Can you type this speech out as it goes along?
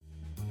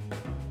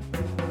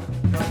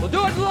We'll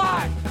do it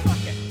live.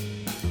 Fuck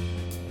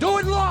it. Do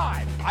it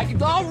live.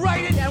 I'll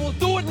write it and we'll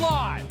do it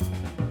live.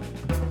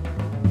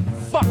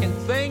 Fucking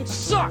thing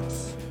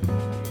sucks.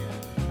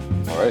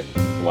 All right,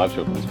 the live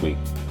show for this week.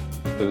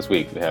 So this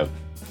week we have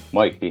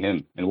Mike, he,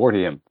 him, and Ward,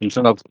 he, him from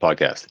Sun Ups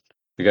podcast.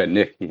 We got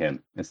Nick, he,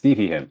 him, and Steve,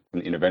 he, him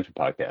from the Intervention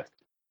podcast.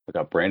 We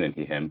got Brandon,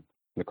 he, him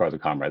from the Cars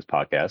and Comrades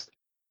podcast.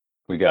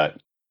 We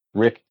got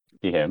Rick,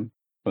 he, him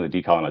from the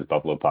Decolonized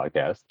Buffalo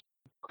podcast.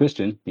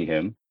 Christian, he,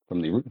 him from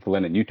the Root for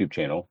Lennon YouTube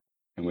channel.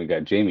 And we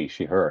got Jamie,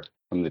 she, her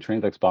from the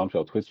Transx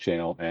Bombshell Twitch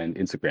channel and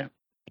Instagram.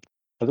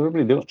 How's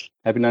everybody doing?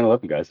 Happy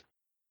 9/11, guys.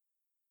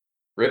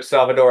 Rip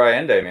Salvador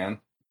Allende, man.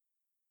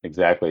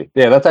 Exactly.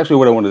 Yeah, that's actually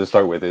what I wanted to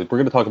start with. Is we're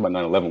going to talk about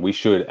 9/11. We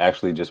should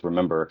actually just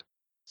remember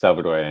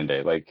Salvador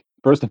Allende. Like,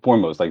 first and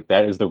foremost, like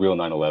that is the real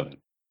 9/11.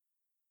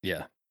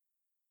 Yeah.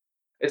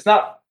 It's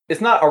not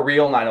a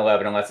real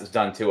 9/11 unless it's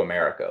done to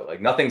America. Like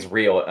nothing's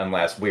real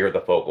unless we're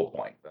the focal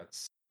point.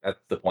 That's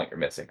the point you're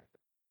missing.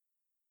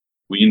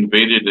 We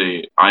invaded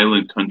a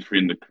island country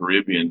in the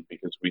Caribbean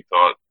because we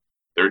thought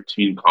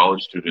 13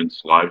 college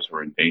students' lives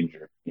were in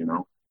danger, you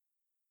know?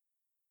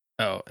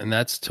 Oh, and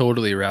that's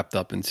totally wrapped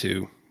up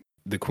into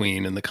the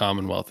Queen and the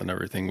Commonwealth and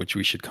everything, which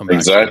we should come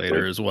back to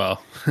later as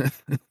well.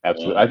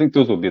 Absolutely. I think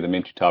those will be the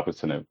main two topics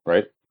tonight,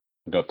 right?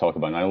 We're going to talk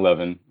about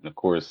 9/11 and, of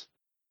course,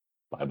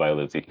 bye-bye,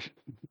 Lizzie.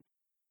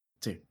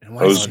 Dude, and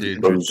why is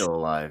Kissinger still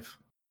alive?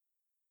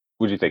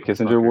 Would you say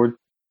Kissinger award?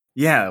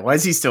 Yeah, why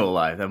is he still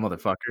alive, that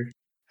motherfucker?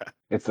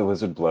 It's the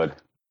lizard blood.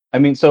 I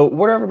mean, so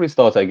what are everybody's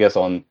thoughts, I guess,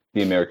 on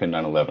the American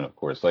 9/11, of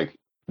course? Like,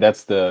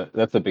 that's the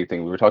big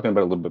thing. We were talking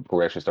about it a little bit before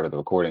we actually started the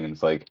recording, and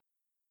it's like,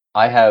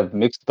 I have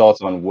mixed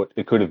thoughts on what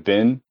it could have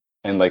been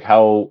and like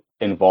how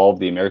involved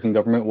the American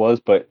government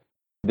was, but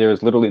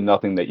there's literally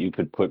nothing that you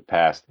could put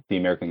past the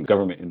American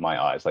government in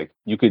my eyes. Like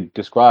you could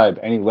describe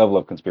any level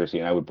of conspiracy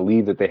and I would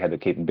believe that they had the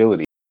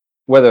capability.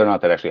 Whether or not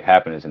that actually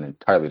happened is an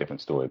entirely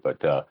different story,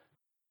 but what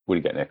do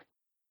you get, Nick?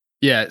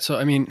 Yeah, so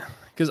I mean,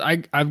 because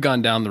I've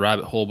gone down the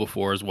rabbit hole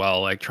before as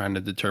well, like trying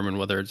to determine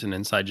whether it's an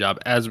inside job,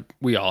 as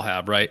we all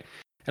have, right?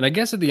 And I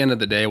guess at the end of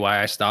the day, why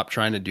I stopped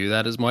trying to do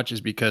that as much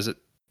is because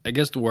I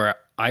guess where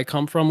I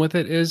come from with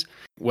it is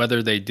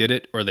whether they did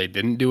it or they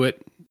didn't do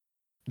it,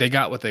 they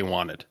got what they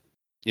wanted,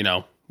 you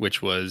know,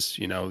 which was,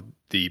 you know,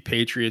 the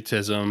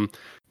patriotism,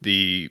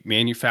 the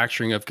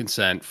manufacturing of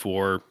consent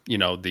for, you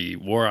know, the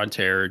war on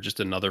terror, just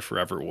another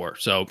forever war.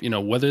 So, you know,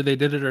 whether they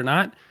did it or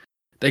not,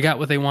 they got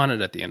what they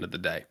wanted at the end of the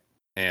day.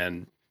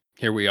 And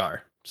here we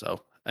are.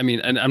 So, I mean,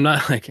 and I'm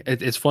not like,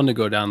 it's fun to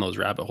go down those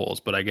rabbit holes,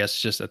 but I guess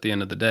just at the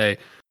end of the day,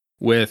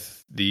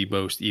 with the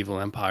most evil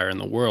empire in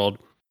the world,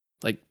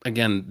 like,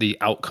 again, the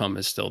outcome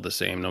is still the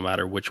same, no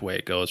matter which way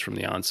it goes from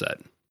the onset.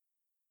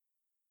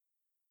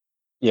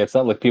 Yeah, it's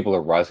not like people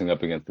are rising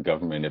up against the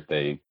government if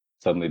they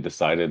suddenly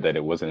decided that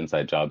it was an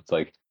inside job. It's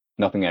like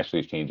nothing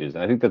actually changes.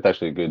 And I think that's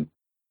actually a good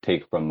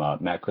take from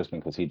Matt Crispin,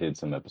 because he did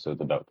some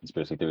episodes about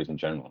conspiracy theories in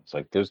general. It's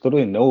like there's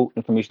literally no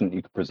information that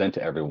you could present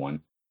to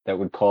everyone that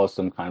would cause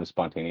some kind of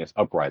spontaneous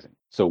uprising.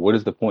 So what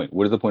is the point?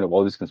 What is the point of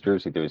all these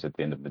conspiracy theories at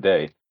the end of the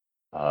day?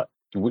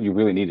 What you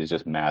really need is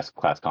just mass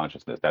class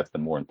consciousness. That's the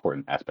more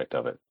important aspect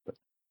of it. But,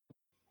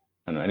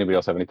 I don't know. Anybody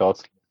else have any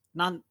thoughts?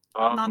 Not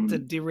to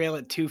derail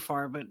it too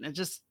far, but it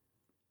just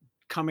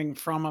coming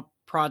from a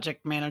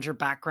project manager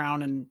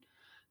background and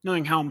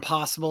knowing how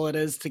impossible it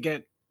is to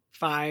get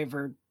 5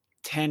 or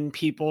 10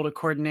 people to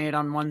coordinate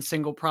on one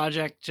single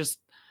project, just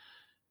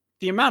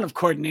the amount of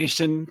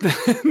coordination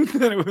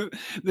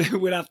that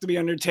would have to be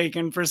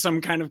undertaken for some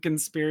kind of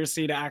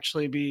conspiracy to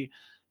actually be,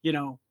 you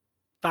know,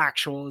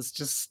 factual is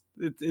just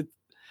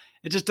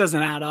it just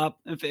doesn't add up.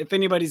 If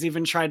anybody's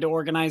even tried to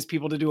organize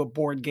people to do a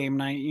board game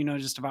night, you know,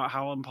 just about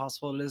how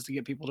impossible it is to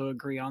get people to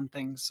agree on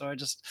things. So I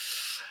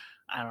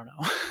don't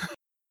know.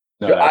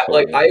 No,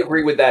 I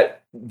agree with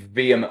that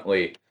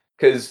vehemently,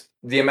 because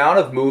the amount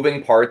of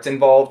moving parts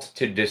involved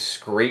to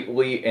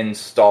discreetly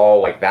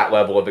install like that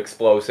level of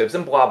explosives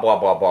and blah blah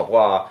blah blah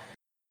blah,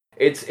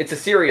 it's a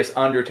serious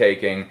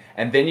undertaking,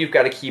 and then you've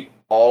got to keep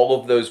all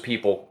of those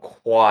people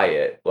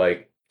quiet.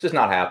 Like, it's just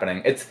not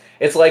happening.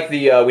 It's like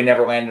the we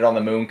never landed on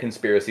the moon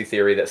conspiracy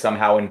theory that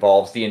somehow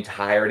involves the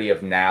entirety of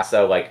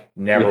NASA, like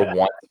never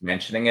once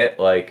mentioning it.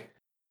 Like,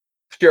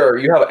 sure,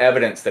 you have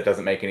evidence that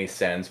doesn't make any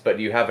sense, but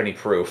do you have any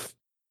proof?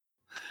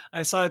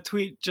 I saw a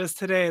tweet just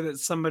today that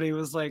somebody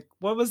was like,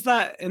 what was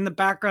that in the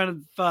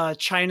background of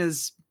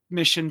China's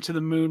mission to the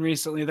moon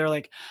recently? They're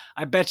like,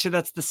 I bet you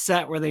that's the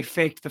set where they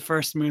faked the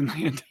first moon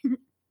landing.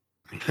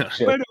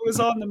 But it was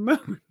on the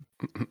moon.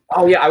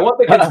 Oh yeah, I want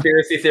the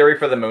conspiracy theory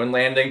for the moon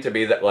landing to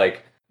be that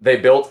like they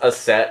built a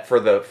set for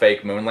the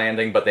fake moon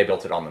landing, but they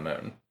built it on the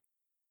moon.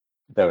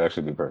 That would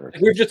actually be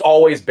perfect. We've just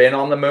always been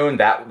on the moon.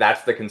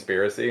 That's the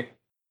conspiracy.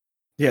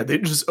 Yeah, they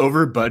just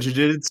over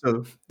budgeted,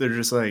 so they're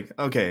just like,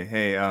 okay,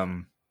 hey,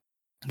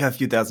 got a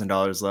few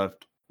 $1,000s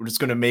left. We're just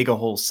gonna make a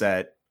whole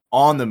set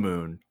on the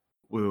moon.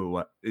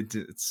 Woo,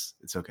 it's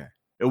okay.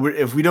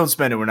 If we don't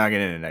spend it, we're not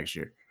getting it next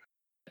year.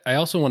 I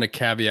also want to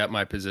caveat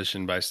my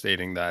position by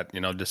stating that,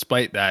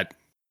 despite that,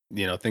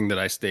 thing that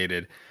I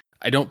stated,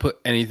 I don't put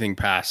anything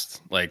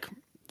past like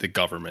the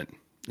government,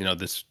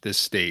 this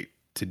state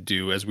to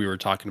do, as we were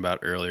talking about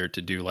earlier,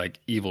 to do like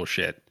evil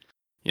shit,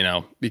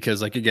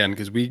 because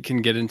because we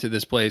can get into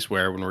this place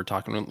where when we're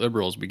talking with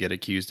liberals, we get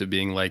accused of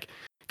being like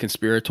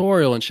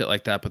conspiratorial and shit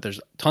like that. But there's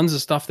tons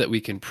of stuff that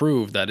we can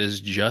prove that is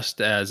just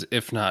as,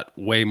 if not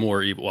way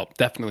more evil, well,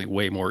 definitely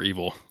way more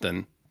evil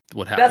than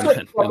what happened.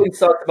 That's what fucking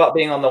sucks about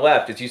being on the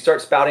left, is you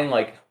start spouting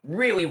like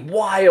really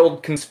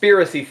wild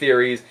conspiracy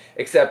theories,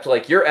 except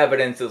like your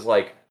evidence is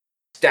like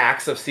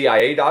stacks of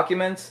CIA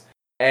documents,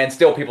 and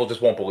still people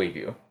just won't believe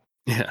you.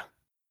 Yeah.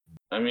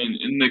 I mean,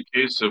 in the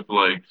case of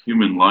like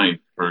human life,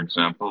 for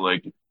example,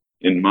 like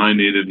in my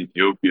native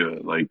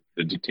Ethiopia, like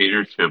the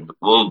dictatorship,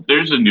 well,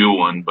 there's a new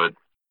one, but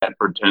that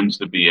pretends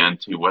to be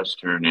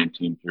anti-Western,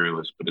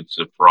 anti-imperialist, but it's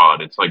a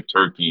fraud. It's like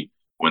Turkey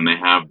when they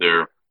have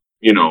their,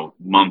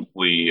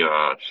 monthly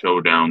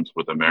showdowns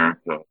with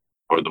America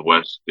or the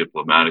West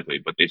diplomatically,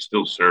 but they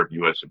still serve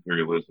U.S.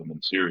 imperialism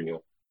in Syria.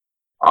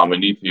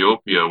 In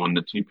Ethiopia, when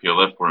the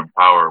TPLF were in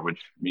power, which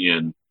me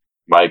and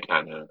Mike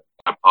had a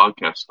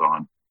podcast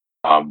on,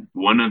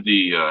 one of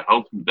the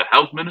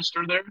health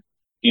minister there,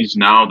 he's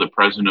now the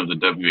president of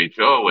the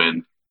WHO,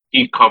 and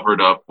he covered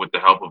up, with the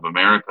help of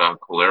America, a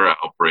cholera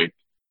outbreak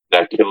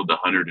that killed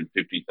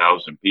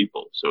 150,000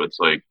 people. So it's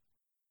like,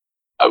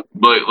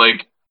 but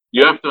like,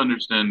 you have to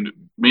understand,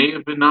 may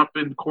have not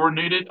been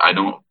coordinated. I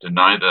don't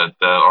deny that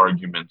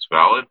argument's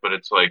valid, but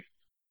it's like,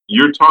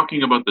 you're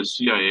talking about the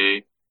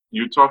CIA,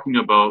 you're talking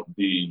about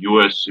the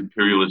U.S.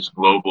 imperialist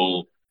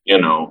global,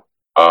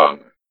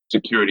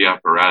 security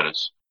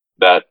apparatus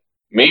that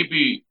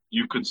maybe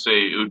you could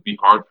say it would be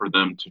hard for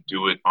them to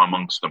do it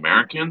amongst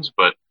Americans,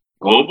 but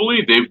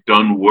globally they've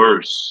done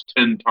worse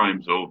 10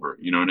 times over.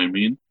 You know what I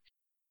mean?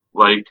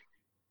 Like,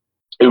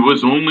 it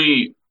was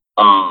only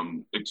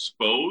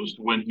exposed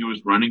when he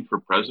was running for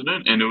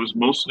president, and it was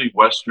mostly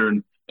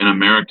Western and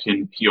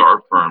American PR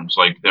firms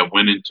like that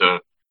went into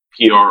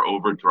PR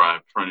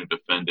overdrive trying to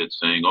defend it,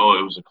 saying, oh,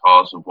 it was a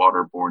cause of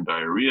waterborne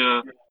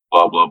diarrhea,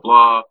 blah, blah,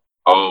 blah.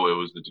 Oh, it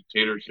was the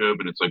dictatorship.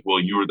 And it's like, well,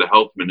 you were the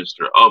health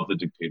minister of the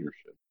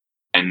dictatorship.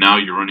 And now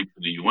you're running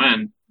for the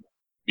UN,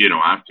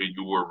 after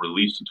you were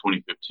released in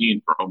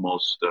 2015 for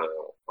almost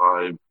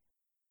 5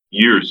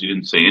 years, you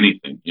didn't say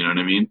anything. You know what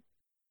I mean?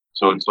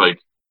 So it's like,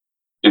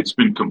 it's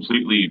been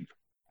completely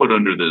put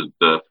under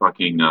the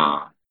fucking,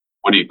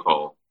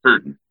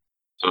 curtain.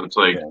 So it's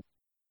like,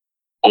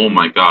 oh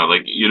my God,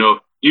 like,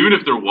 even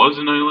if there was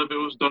a 9/11 it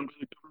was done by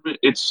the government,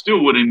 it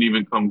still wouldn't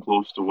even come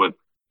close to what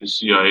the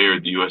CIA or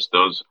the US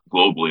does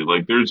globally.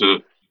 Like, there's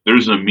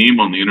a meme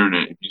on the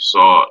internet, if you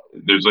saw,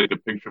 there's like a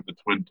picture of the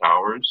Twin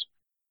Towers,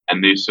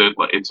 and they said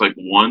like it's like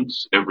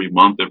once every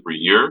month, every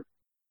year.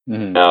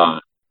 Mm-hmm.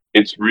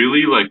 It's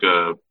really like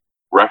a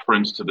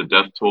reference to the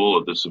death toll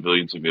of the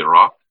civilians of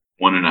Iraq,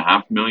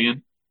 1.5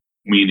 million,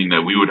 meaning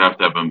that we would have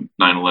to have a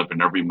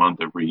 9/11 every month,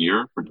 every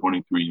year for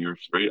 23 years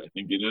straight. I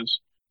think it is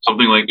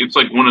something like, it's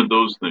like one of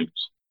those things.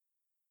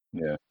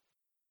 Yeah.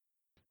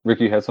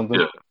 Ricky had something?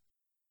 Yeah.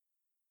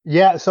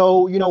 Yeah,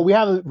 so we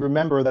have to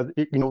remember that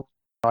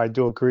I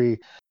do agree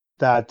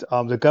that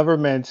the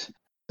government,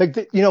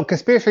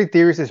 conspiracy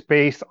theories is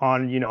based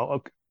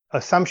on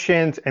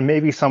assumptions and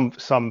maybe some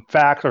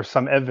facts or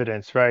some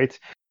evidence, right?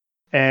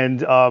 And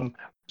so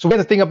we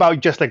have to think about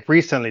just like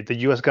recently, the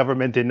U.S.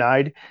 government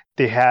denied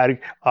they had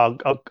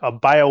a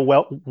bio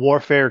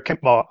warfare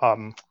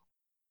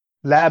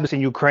labs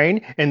in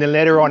Ukraine, and then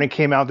later on it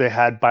came out they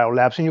had bio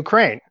labs in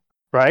Ukraine,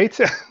 right?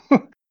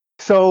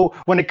 So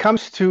when it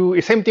comes to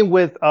the same thing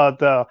with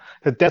the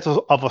death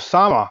of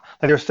Osama,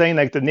 like they're saying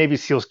like the Navy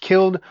SEALs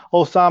killed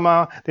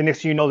Osama. The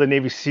next thing you know, the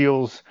Navy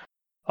SEAls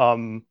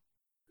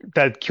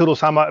that killed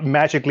Osama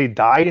magically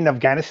died in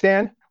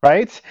Afghanistan,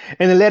 right?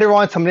 And then later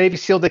on, some Navy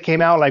SEAL that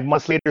came out like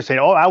months later saying,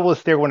 "Oh, I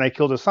was there when I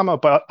killed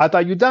Osama, but I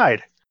thought you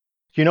died."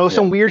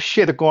 Some weird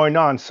shit going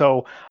on.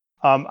 So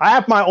I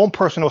have my own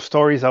personal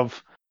stories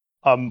of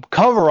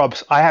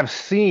cover-ups I have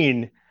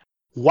seen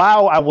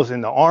while I was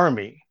in the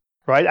Army.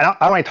 Right, I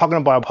don't like talking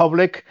about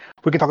public.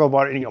 We can talk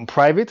about it in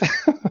private,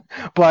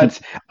 but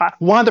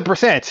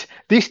 100%,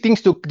 these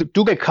things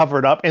do get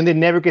covered up and they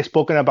never get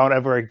spoken about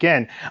ever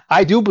again.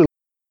 I do believe,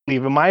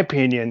 in my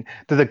opinion,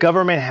 that the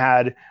government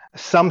had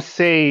some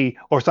say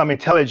or some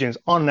intelligence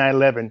on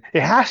 9/11.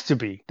 It has to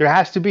be. There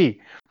has to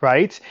be,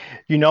 right?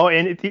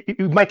 And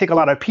it might take a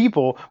lot of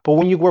people, but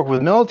when you work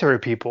with military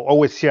people or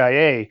with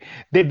CIA,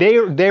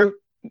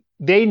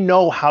 they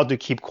know how to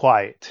keep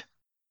quiet,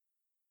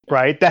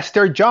 right? That's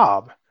their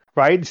job.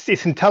 Right,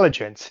 it's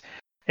intelligence,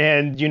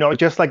 and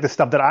just like the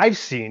stuff that I've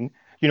seen,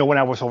 when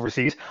I was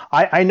overseas,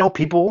 I know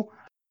people.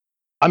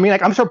 I mean,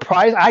 like I'm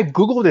surprised. I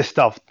Googled this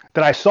stuff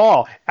that I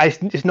saw.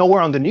 It's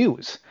nowhere on the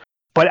news,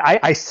 but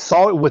I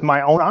saw it with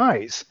my own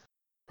eyes.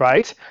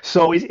 Right,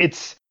 so it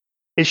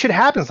should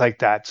happen like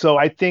that. So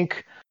I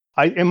think,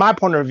 in my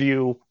point of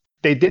view,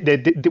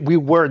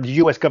 the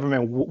U.S.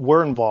 government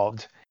were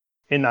involved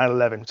in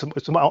 9/11. So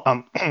it's my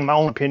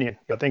own opinion.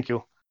 Yeah, thank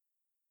you.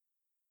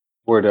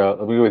 Word,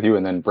 let me go with you,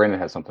 and then Brandon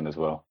has something as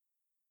well.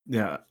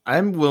 Yeah,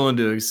 I'm willing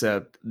to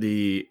accept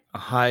the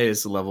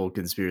highest level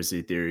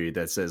conspiracy theory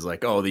that says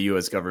like, oh, the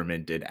U.S.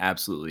 government did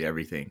absolutely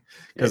everything.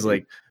 Because dude.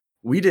 like,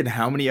 we did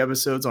how many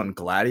episodes on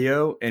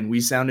Gladio, and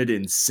we sounded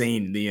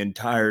insane the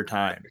entire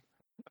time.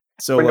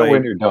 So We're nowhere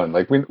like, near done.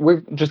 Like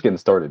we're just getting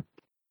started.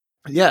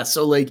 yeah,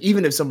 so like,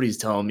 even if somebody's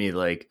telling me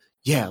like,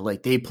 yeah,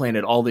 like they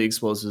planted all the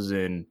explosives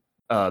in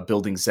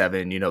Building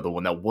 7, you know, the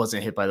one that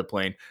wasn't hit by the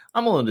plane,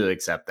 I'm willing to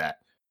accept that.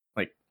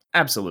 Like,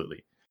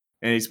 absolutely.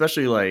 And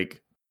especially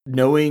like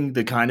knowing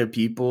the kind of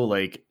people,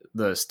 like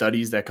the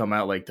studies that come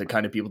out, like the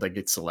kind of people that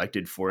get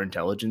selected for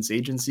intelligence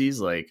agencies,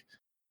 like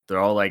they're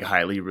all like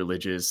highly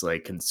religious,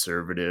 like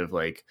conservative,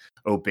 like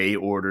obey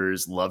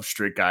orders, love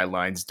strict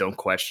guidelines, don't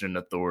question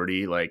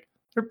authority. Like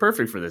they're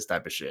perfect for this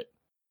type of shit.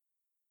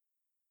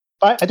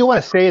 But I do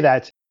want to say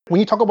that when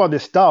you talk about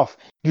this stuff,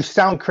 you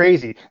sound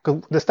crazy.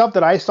 'Cause the stuff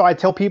that I saw, I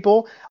tell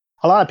people,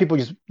 a lot of people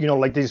just,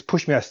 like they just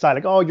push me aside,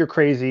 like, oh, you're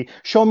crazy.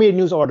 Show me a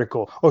news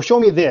article or show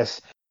me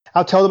this.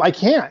 I'll tell them I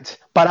can't,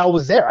 but I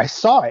was there. I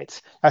saw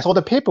it. I saw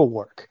the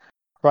paperwork,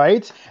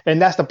 right?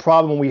 And that's the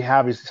problem we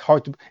have is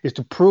it's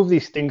to prove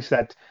these things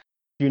that,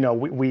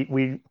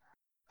 we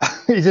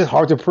it's just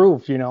hard to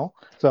prove,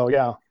 So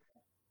yeah.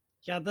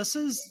 Yeah,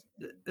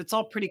 it's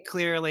all pretty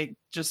clear, like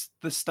just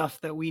the stuff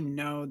that we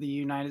know the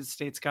United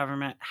States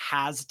government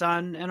has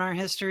done in our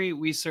history.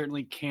 We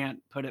certainly can't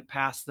put it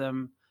past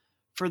them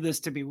for this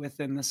to be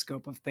within the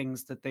scope of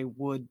things that they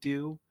would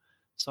do.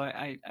 So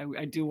I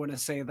do want to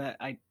say that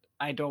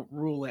I don't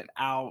rule it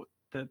out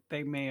that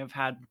they may have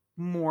had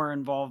more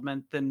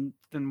involvement than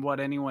what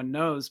anyone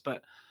knows,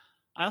 but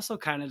I also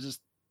kind of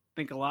just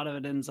think a lot of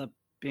it ends up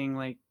being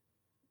like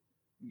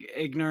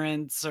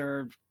ignorance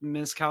or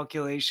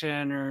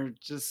miscalculation or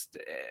just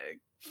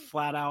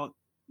flat out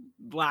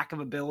lack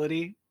of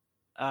ability.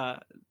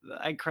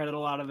 I credit a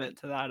lot of it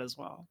to that as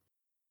well.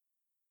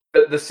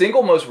 The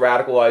single most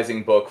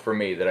radicalizing book for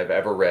me that I've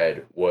ever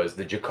read was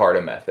The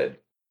Jakarta Method.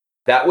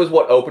 That was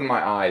what opened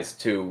my eyes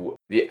to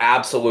the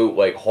absolute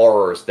like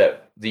horrors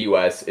that the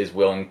US is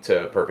willing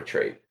to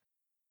perpetrate.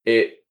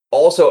 It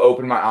also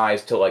opened my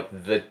eyes to like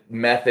the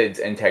methods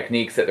and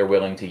techniques that they're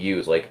willing to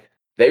use. Like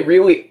they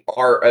really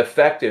are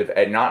effective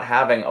at not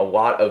having a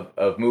lot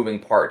of moving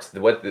parts.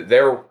 What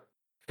their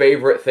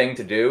favorite thing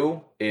to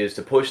do is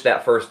to push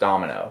that first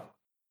domino.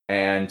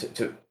 And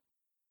to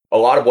a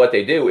lot of what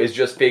they do is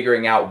just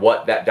figuring out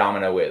what that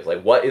domino is.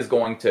 Like what is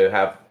going to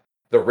have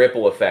the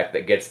ripple effect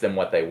that gets them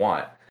what they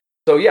want.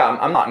 So yeah,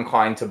 I'm not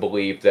inclined to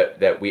believe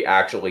that we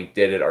actually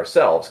did it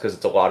ourselves because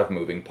it's a lot of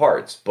moving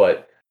parts.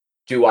 But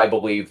do I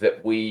believe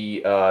that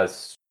we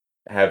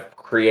have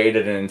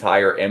created an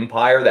entire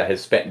empire that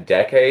has spent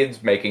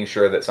decades making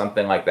sure that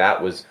something like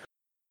that was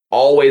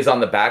always on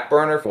the back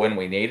burner for when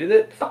we needed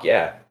it? Fuck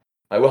yeah.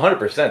 Like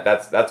 100%,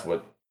 that's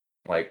what,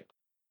 like,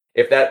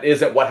 if that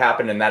isn't what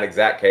happened in that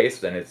exact case,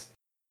 then it's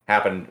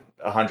happened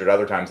 100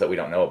 other times that we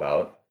don't know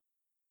about.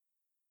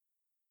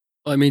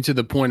 I mean, to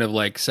the point of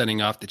like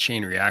setting off the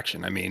chain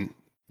reaction. I mean,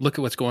 look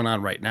at what's going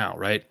on right now,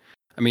 right?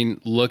 I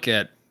mean, look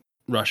at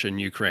Russia and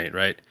Ukraine,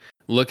 right?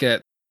 Look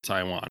at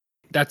Taiwan.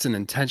 That's an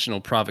intentional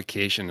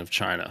provocation of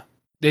China.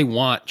 They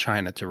want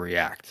China to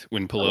react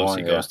when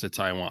Pelosi goes to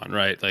Taiwan,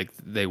 right? Like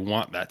they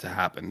want that to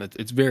happen.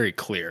 It's very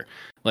clear.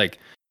 Like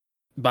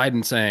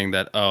Biden saying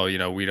that, oh,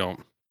 we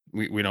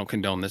don't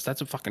condone this.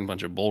 That's a fucking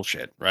bunch of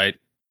bullshit, right?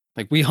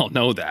 Like we all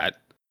know that.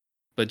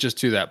 But just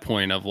to that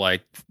point of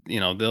like,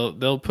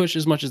 they'll push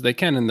as much as they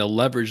can and they'll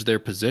leverage their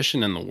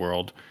position in the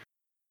world,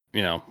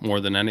 more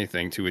than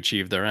anything to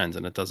achieve their ends.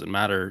 And it doesn't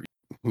matter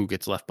who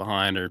gets left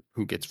behind or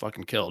who gets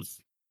fucking killed.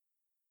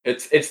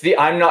 It's the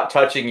I'm not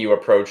touching you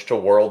approach to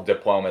world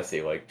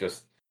diplomacy. Like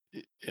just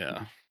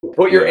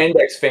put your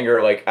index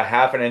finger like a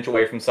half an inch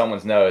away from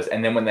someone's nose,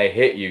 and then when they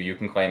hit you, you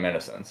can claim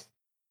innocence.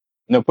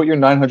 No, put your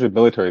 900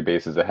 military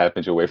bases a half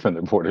inch away from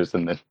their borders,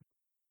 and then.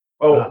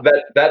 Oh,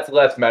 that's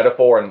less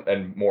metaphor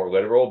and more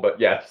literal, but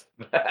yes.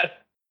 I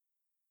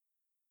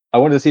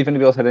wanted to see if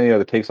anybody else had any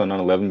other takes on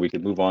 9/11. We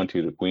could move on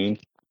to the Queen.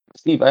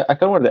 Steve, I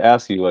kind of wanted to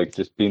ask you, like,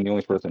 just being the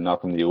only person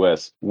not from the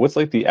U.S., what's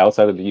like the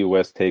outside of the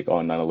U.S. take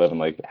on 9/11?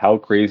 Like, how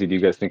crazy do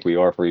you guys think we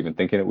are for even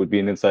thinking it would be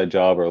an inside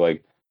job, or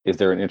like, is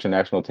there an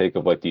international take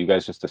of like, do you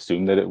guys just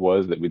assume that it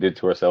was that we did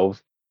to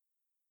ourselves?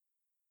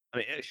 I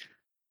mean,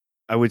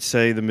 I would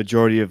say the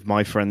majority of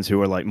my friends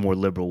who are like more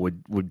liberal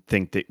would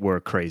think that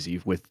we're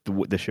crazy with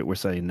the shit we're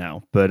saying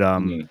now. But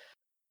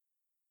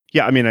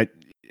yeah, I mean,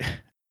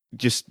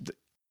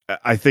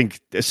 I think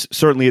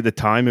certainly at the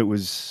time it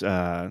was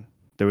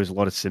there was a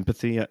lot of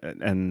sympathy,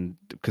 and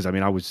because I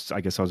mean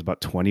I guess I was about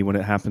 20 when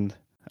it happened.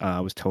 I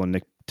was telling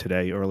Nick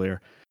today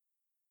earlier,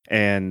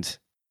 and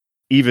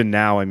even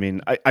now, I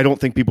mean, I don't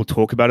think people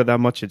talk about it that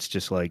much. It's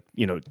just like,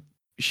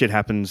 shit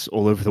happens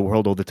all over the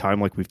world all the time,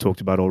 like we've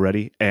talked about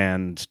already.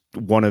 And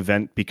one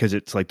event, because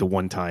it's like the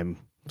one time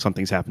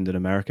something's happened in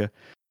America,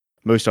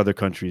 most other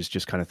countries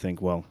just kind of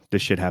think, well,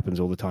 this shit happens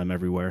all the time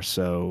everywhere,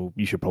 so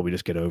you should probably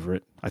just get over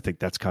it. I think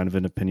that's kind of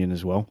an opinion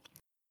as well.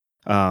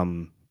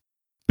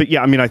 But but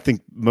yeah, I mean, I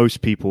think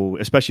most people,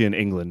 especially in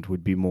England,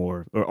 would be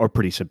more or are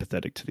pretty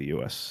sympathetic to the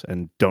U.S.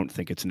 and don't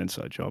think it's an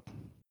inside job.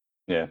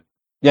 Yeah.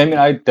 Yeah, I mean,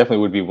 I definitely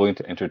would be willing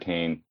to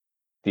entertain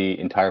the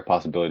entire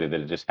possibility that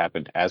it just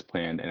happened as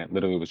planned and it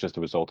literally was just a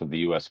result of the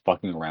US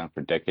fucking around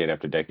for decade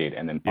after decade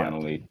and then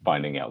finally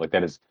finding out. Like,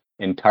 that is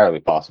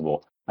entirely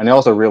possible. And I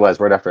also realized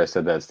right after I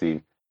said that,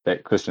 Steve,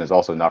 that Christian is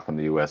also not from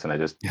the US, and I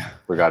just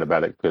forgot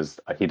about it because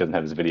he doesn't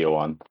have his video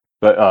on.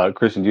 But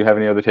Christian, do you have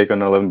any other take on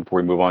 9/11 before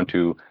we move on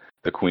to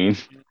the Queen?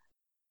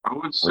 I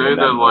would say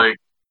that, like,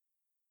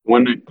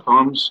 when it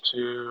comes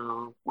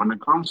to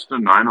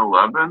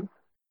 9/11,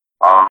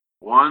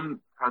 one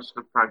has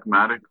to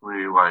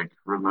pragmatically, like,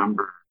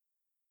 remember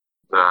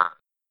that,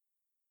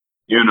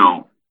 you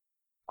know,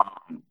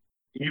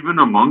 even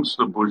amongst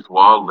the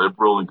bourgeois,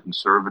 liberal, and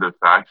conservative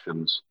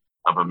factions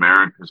of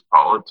America's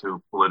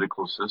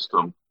political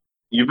system,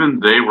 even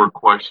they were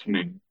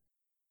questioning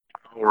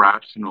how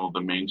rational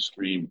the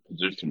mainstream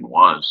position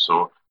was.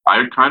 So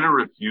I kind of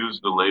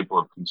refuse the label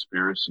of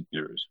conspiracy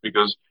theorist,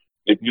 because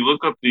if you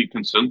look up the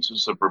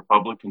consensus of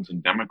Republicans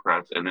and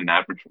Democrats and then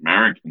average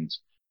Americans,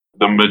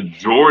 the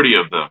majority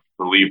of them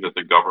believe that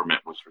the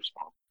government was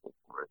responsible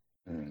for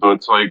it. So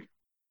it's like,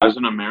 as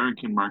an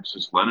American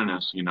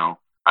Marxist-Leninist, you know,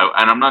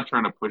 and I'm not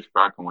trying to push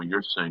back on what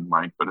you're saying,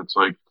 Mike, but it's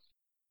like,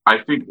 I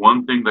think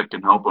one thing that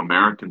can help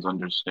Americans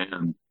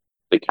understand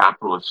the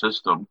capitalist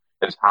system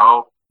is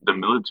how the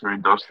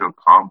military-industrial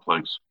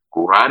complex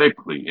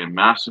radically and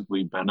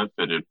massively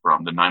benefited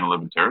from the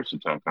 9/11 terrorist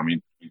attack. I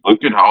mean,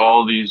 look at how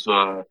all these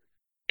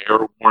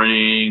air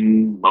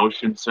warning,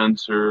 motion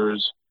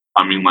sensors,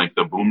 I mean, like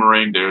the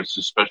boomerang, there's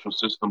a special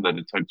system that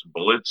detects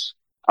bullets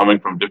coming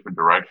from different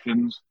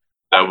directions.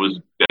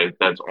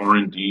 That's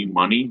R&D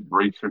money,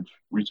 research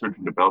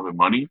and development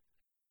money,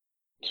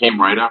 came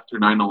right after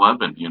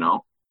 9/11, you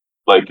know?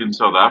 Like in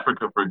South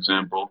Africa, for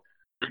example,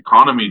 their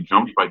economy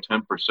jumped by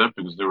 10%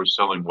 because they were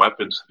selling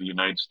weapons to the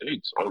United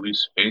States, all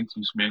these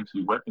fancy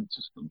smancy weapon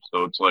systems.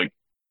 So it's like,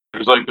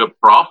 there's like a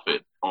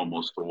profit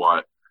almost to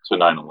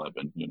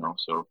 9/11, you know?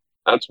 So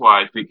that's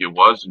why I think it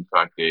was, in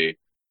fact, a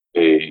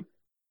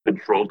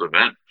controlled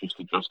event just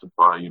to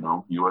justify, you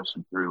know, U.S.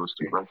 imperialist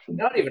aggression.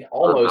 Not even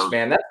almost,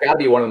 man. That's got to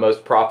be one of the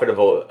most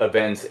profitable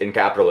events in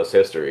capitalist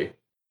history.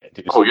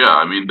 Oh, yeah.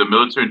 I mean, the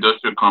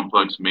military-industrial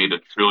complex made $1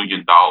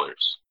 trillion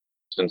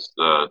since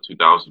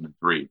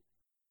 2003,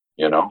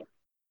 you know?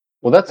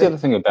 Well, that's the other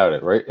thing about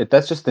it, right?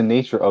 That's just the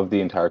nature of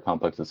the entire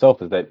complex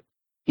itself, is that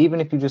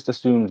even if you just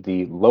assumed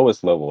the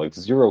lowest level, like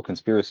zero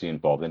conspiracy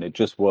involved, and it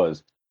just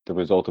was the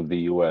result of the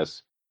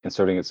U.S.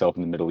 inserting itself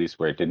in the Middle East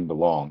where it didn't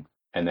belong,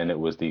 and then it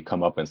was the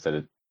comeuppance that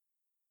it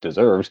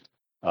deserved,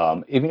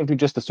 even if you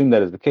just assume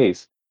that is the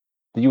case,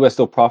 the U.S.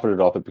 still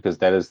profited off it because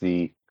that is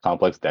the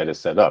complex that is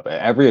set up. At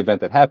every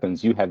event that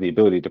happens, you have the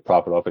ability to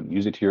profit off it and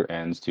use it to your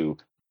ends to,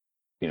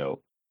 you know,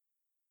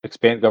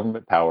 expand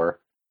government power.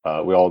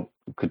 We all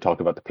could talk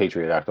about the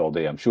Patriot Act all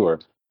day, I'm sure,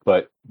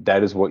 but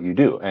that is what you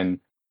do. And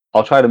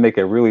I'll try to make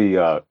a really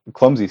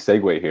clumsy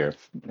segue here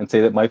and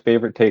say that my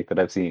favorite take that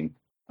I've seen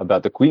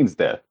about the Queen's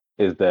death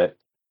is that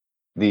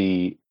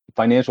the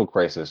financial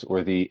crisis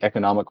or the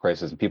economic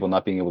crisis and people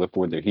not being able to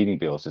afford their heating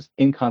bills is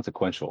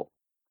inconsequential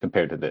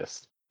compared to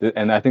this.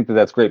 And I think that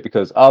that's great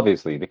because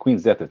obviously the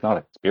Queen's death is not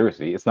a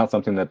conspiracy. It's not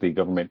something that the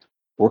government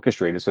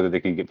orchestrated so that they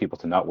can get people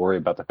to not worry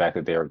about the fact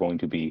that they are going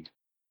to be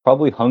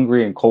probably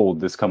hungry and cold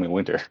this coming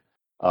winter.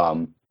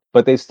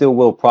 But they still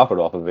will profit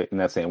off of it in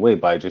that same way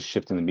by just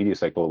shifting the media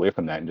cycle away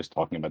from that and just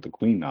talking about the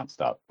Queen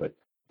nonstop. But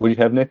what do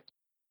you have, Nick?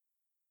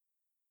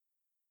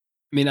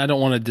 I mean, I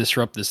don't want to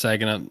disrupt the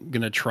segment. I'm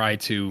going to try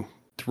to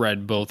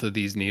thread both of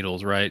these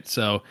needles, right?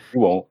 So you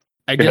won't.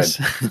 I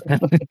guess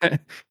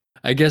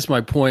I guess my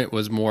point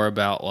was more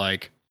about,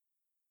 like,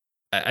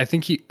 I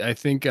think we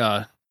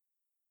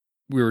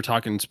were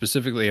talking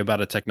specifically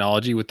about a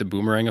technology with the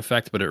boomerang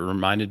effect, but it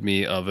reminded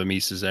me of Aimé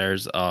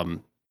Césaire's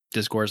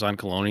discourse on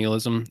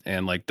colonialism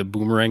and, like, the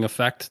boomerang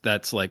effect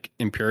that's like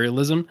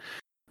imperialism,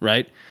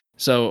 right?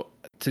 So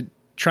to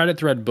try to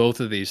thread both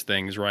of these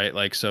things, right?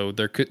 Like, so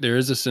there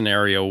is a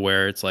scenario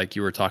where it's like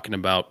you were talking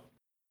about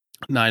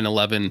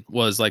 9/11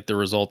 was like the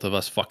result of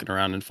us fucking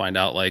around and find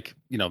out, like,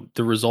 you know,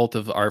 the result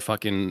of our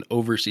fucking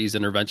overseas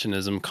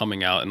interventionism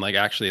coming out and, like,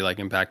 actually, like,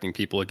 impacting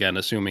people again,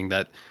 assuming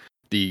that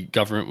the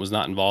government was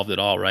not involved at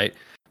all, right?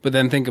 But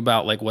then think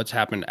about, like, what's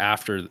happened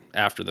after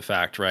the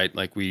fact, right?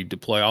 Like, we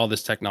deploy all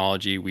this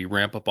technology, we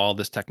ramp up all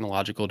this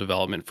technological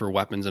development for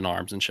weapons and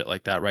arms and shit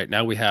like that. Right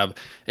now we have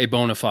a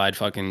bona fide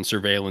fucking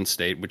surveillance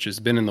state, which has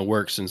been in the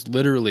works since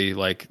literally,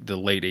 like, the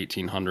late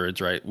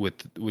 1800s, right?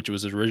 Which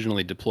was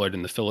originally deployed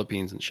in the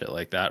Philippines and shit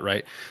like that,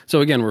 right?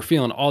 So again, we're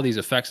feeling all these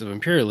effects of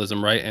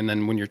imperialism, right? And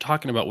then when you're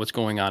talking about what's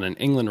going on in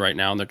England right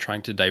now, and they're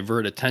trying to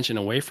divert attention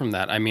away from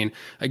that, I mean,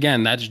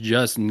 again, that's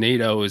just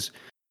NATO's,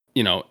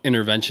 you know,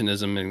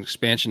 interventionism and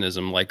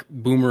expansionism, like,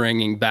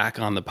 boomeranging back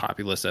on the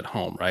populace at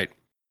home, right?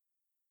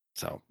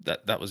 So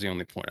that was the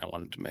only point I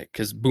wanted to make,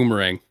 because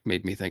boomerang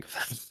made me think of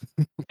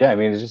that. Yeah, I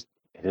mean, it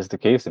is the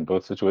case in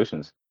both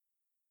situations.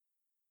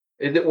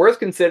 Is it worth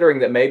considering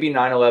that maybe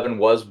 9/11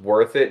 was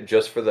worth it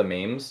just for the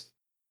memes?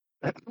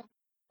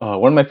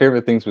 One of my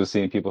favorite things was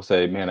seeing people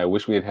say, "Man, I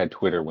wish we had had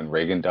Twitter when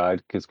Reagan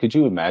died." Because could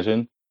you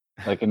imagine?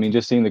 Like, I mean,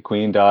 just seeing the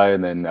Queen die,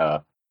 and then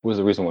what was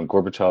the recent one?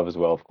 Gorbachev as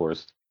well, of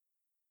course.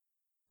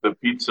 The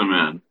Pizza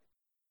Man.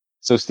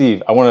 So,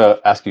 Steve, I want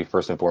to ask you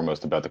first and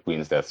foremost about the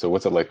Queen's death. So,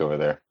 what's it like over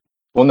there?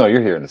 Well, no,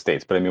 you're here in the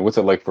States, but I mean, what's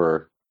it like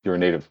for your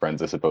native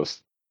friends, I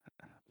suppose?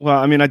 Well,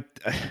 I mean,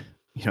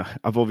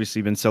 I've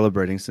obviously been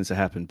celebrating since it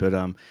happened, but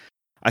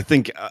I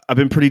think I've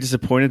been pretty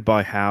disappointed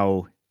by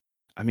how,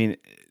 I mean,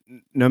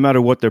 no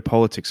matter what their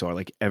politics are,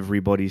 like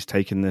everybody's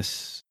taken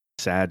this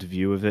sad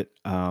view of it.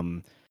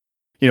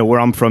 Where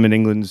I'm from in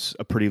England's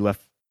a pretty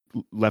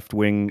left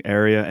wing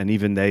area, and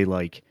even they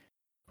like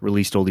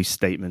released all these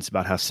statements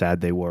about how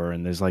sad they were,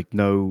 and there's like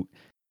no,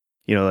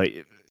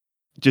 like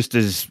just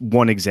as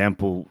one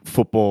example,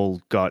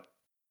 football got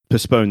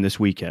postponed this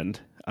weekend,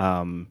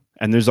 and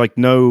there's like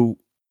no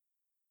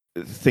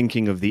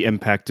thinking of the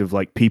impact of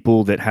like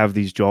people that have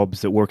these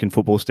jobs that work in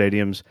football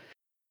stadiums.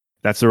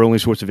 That's their only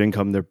source of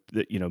income.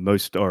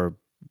 Most are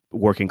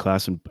working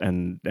class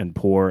and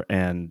poor,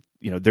 and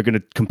they're going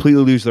to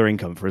completely lose their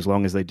income for as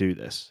long as they do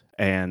this.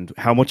 And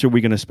how much are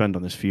we going to spend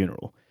on this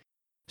funeral?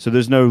 So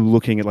there's no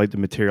looking at like the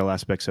material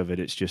aspects of it.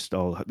 It's just,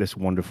 oh, this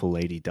wonderful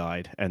lady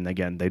died. And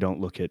again, they don't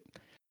look at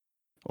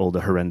all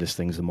the horrendous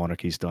things the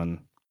monarchy's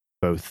done,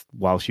 both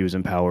while she was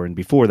in power and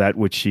before that,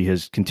 which she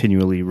has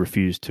continually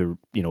refused to,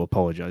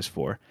 apologize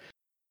for.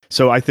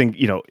 So I think,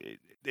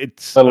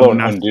 it's let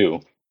alone undo.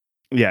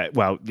 Yeah,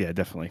 well, yeah,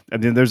 definitely. I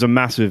mean, there's a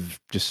massive,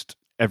 just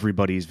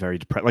everybody's very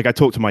depressed. Like I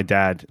talked to my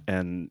dad,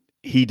 and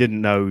he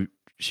didn't know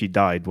she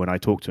died when I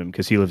talked to him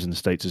because he lives in the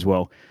States as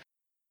well.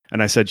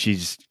 And I said,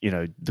 she's,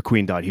 the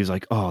Queen died. He was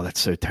like, oh, that's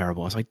so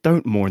terrible. I was like,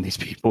 don't mourn these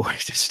people.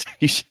 This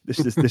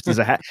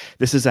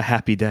is a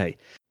happy day.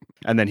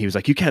 And then he was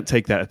like, you can't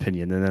take that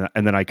opinion.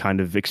 And then I kind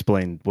of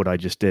explained what I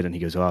just did. And he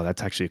goes, oh,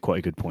 that's actually quite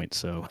a good point.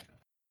 So,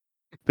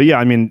 but yeah,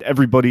 I mean,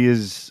 everybody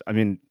is,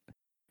 I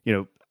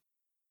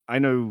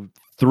know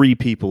 3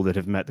 people that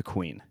have met the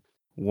Queen,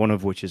 one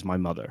of which is my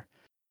mother,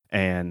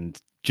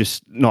 and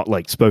just not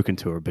like spoken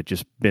to her, but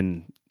just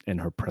been in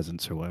her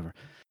presence or whatever.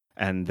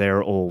 And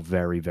they're all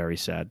very, very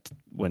sad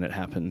when it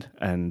happened.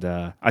 And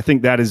I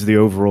think that is the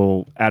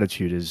overall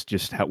attitude, is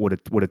just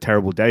what a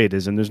terrible day it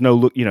is. And there's no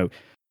look,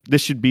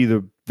 this should be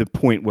the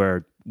point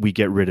where we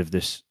get rid of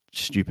this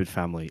stupid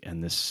family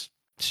and this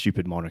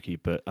stupid monarchy,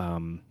 but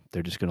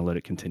they're just going to let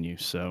it continue.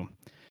 So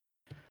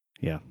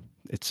yeah,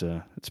 it's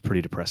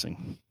pretty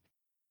depressing.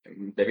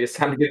 Maybe it's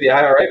time to get the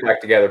IRA back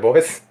together,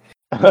 boys.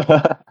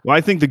 Well, I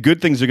think the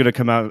good things are going to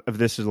come out of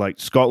this is like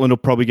Scotland will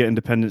probably get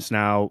independence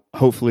now.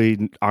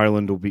 Hopefully,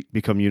 Ireland will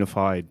become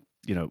unified.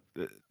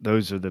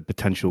 Those are the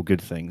potential good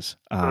things.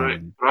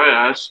 Could I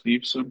ask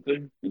Steve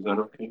something? Is that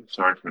okay?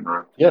 Sorry to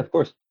interrupt. Yeah, of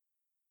course.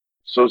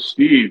 So,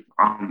 Steve,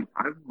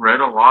 I've read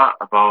a lot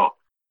about,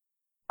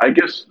 I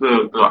guess,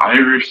 the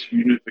Irish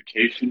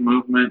unification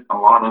movement, a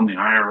lot on the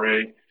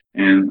IRA,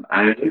 and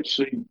I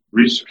actually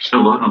researched a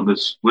lot on the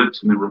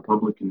splits in the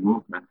Republican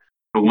movement.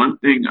 But one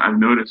thing I've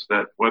noticed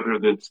that whether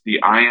that's the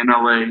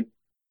INLA,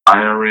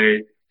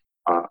 IRA,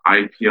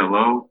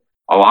 IPLO,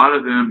 a lot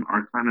of them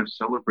are kind of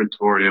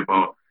celebratory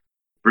about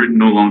Britain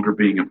no longer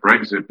being a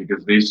Brexit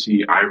because they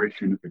see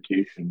Irish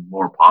unification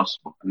more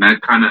possible. And that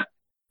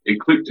it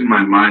clicked in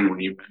my mind when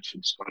you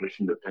mentioned Scottish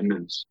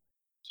independence.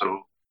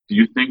 So do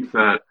you think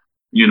that,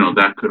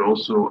 that could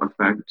also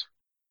affect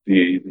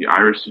the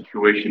Irish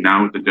situation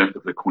now with the death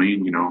of the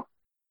Queen?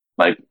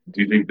 Like,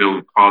 do you think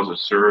they'll cause a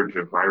surge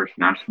of Irish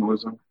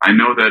nationalism? I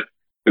know that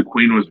the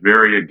Queen was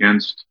very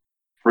against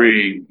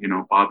freeing,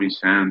 Bobby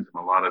Sands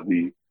and a lot of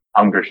the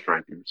hunger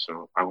strikers.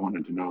 So I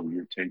wanted to know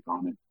your take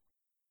on it.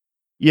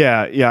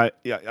 Yeah.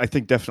 I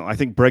think definitely. I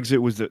think Brexit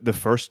was the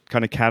first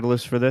kind of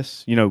catalyst for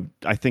this.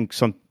 I think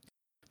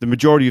the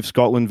majority of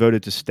Scotland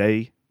voted to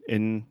stay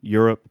in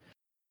Europe,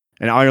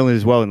 and Ireland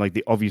as well. And like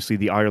obviously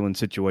the Ireland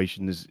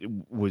situation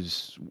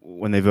was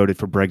when they voted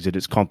for Brexit,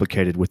 it's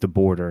complicated with the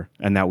border,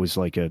 and that was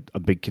like a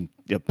big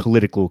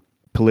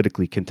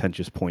politically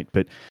contentious point.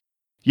 But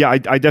yeah, I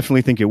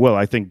definitely think it will.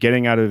 I think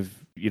getting out of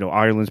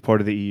Ireland's part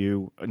of the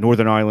EU,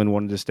 Northern Ireland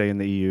wanted to stay in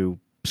the EU,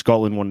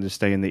 Scotland wanted to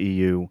stay in the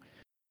EU,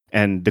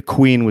 and the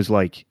Queen was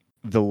like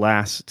the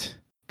last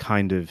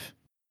kind of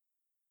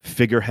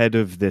figurehead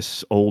of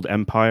this old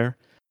empire.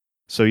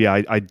 So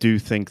yeah, I do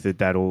think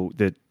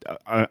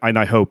and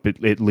I hope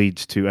it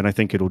leads to, and I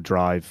think it'll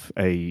drive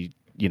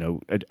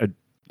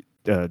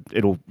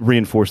it'll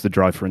reinforce the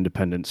drive for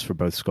independence for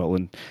both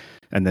Scotland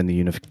and then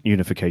the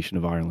unification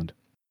of Ireland.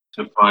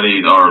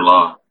 Tafadi our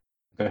law.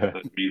 That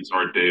means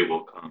our day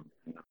will come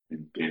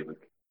in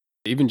Gaelic.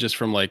 Even just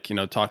from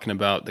talking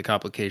about the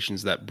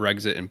complications that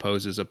Brexit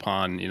imposes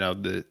upon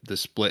the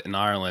split in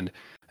Ireland.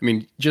 I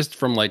mean, just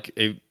from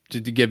to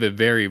give a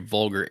very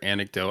vulgar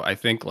anecdote, I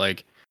think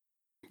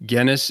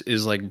Guinness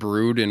is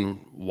brewed in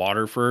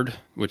Waterford,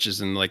 which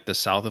is in the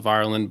south of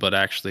Ireland, but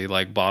actually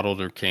bottled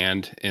or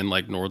canned in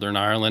Northern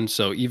Ireland.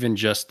 So even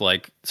just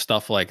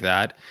stuff like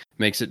that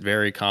makes it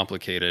very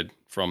complicated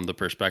from the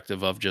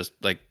perspective of just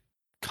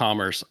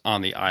commerce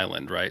on the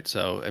island, right?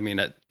 So, I mean,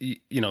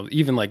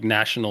 even like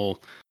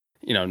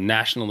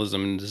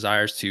nationalism and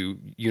desires to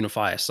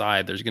unify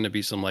aside, there's going to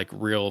be some like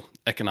real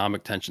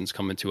economic tensions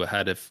coming to a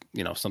head if,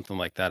 something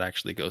like that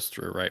actually goes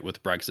through, right?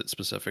 With Brexit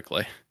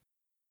specifically.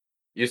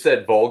 You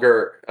said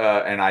vulgar,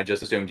 and I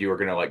just assumed you were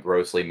going to like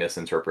grossly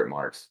misinterpret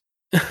Marx.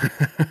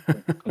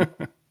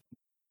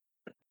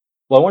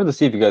 Well, I wanted to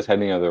see if you guys had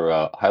any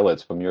other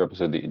highlights from your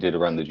episode that you did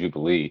around the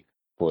Jubilee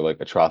for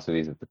like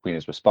atrocities that the Queen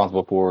is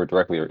responsible for,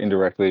 directly or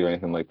indirectly, or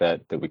anything like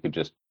that, that we could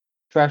just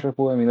trash her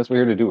for. I mean, that's what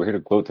we're here to do. We're here to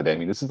gloat today. I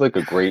mean, this is like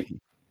a great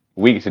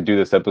week to do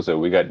this episode.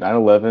 We got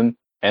 9/11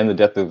 and the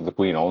death of the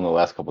Queen all in the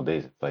last couple of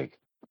days. It's like,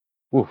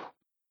 whew.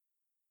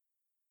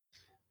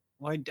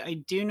 Well, I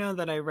do know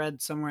that I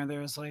read somewhere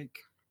there was like,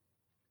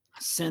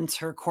 since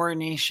her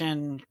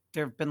coronation,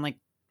 there have been like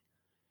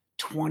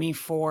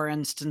 24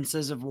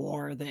 instances of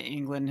war that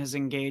England has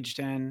engaged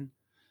in.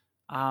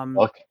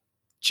 Okay.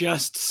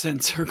 Just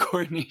since her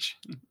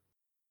coronation.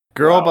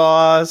 Girl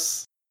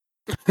boss.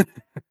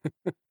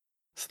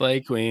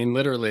 Slay Queen,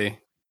 literally.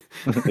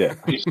 Yeah.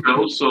 We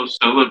also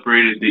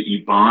celebrated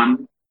the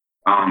Iban.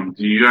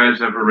 Do you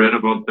guys ever read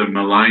about the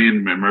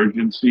Malayan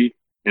emergency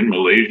in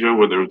Malaysia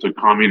where there was a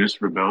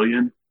communist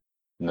rebellion?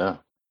 No.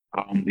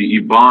 The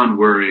Iban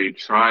were a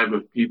tribe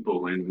of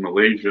people in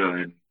Malaysia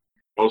and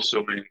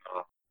also in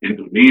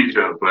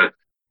Indonesia, but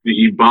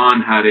the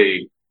Iban had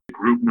a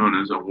group known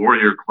as a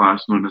warrior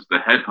class known as the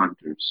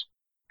Headhunters,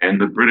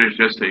 and the British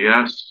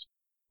SAS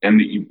and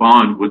the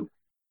Iban would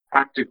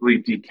practically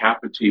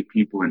decapitate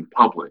people in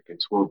public.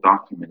 It's well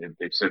documented.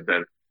 They said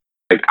that,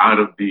 like, out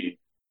of the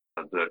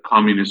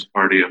Communist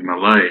Party of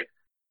Malay,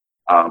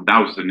 that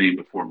was the name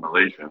before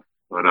Malaysia,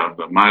 but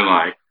the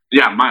Malay,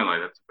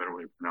 that's a better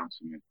way of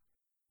pronouncing it.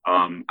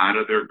 Out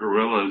of their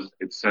guerrillas,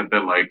 it said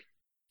that like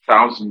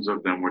thousands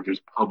of them were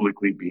just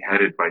publicly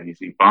beheaded by these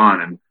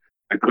Iban. And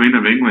the Queen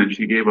of England,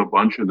 she gave a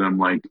bunch of them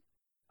like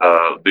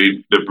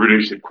the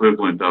British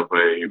equivalent of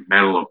a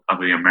medal of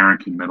the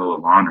American Medal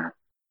of Honor.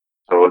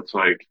 So it's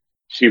like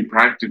she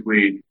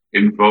practically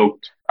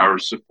invoked or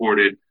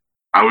supported,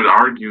 I would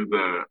argue,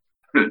 the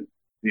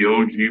the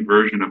OG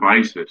version of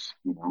ISIS.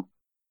 So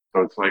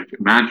it's like,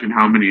 imagine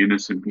how many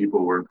innocent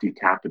people were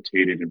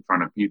decapitated in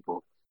front of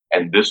people,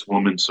 and this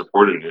woman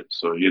supported it.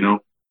 So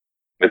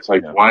it's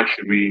like, why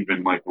should we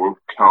even like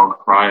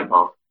cry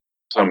about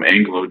some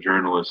Anglo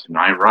journalist in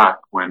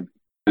Iraq when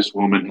this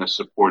woman has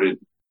supported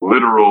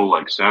literal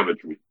like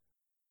savagery?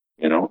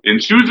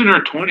 And she was in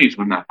her 20s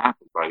when that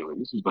happened. By the way,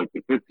 this is like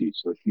the 50s,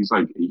 so she's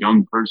like a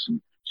young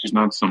person. She's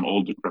not some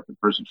old decrepit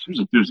person. She was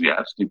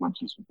enthusiastic when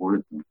she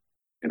supported them.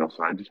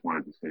 So I just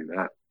wanted to say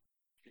that.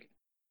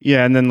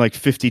 Yeah, and then like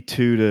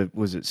 52 to,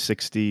 was it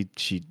 60?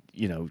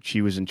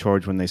 She was in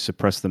charge when they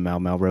suppressed the Mau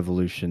Mau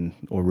revolution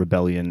or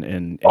rebellion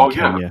in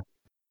Kenya.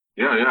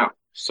 Yeah.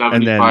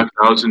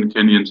 75,000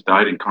 Kenyans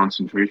died in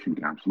concentration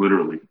camps,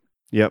 literally.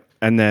 Yep.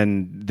 And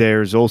then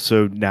there's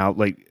also now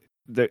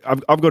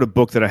I've got a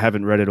book that I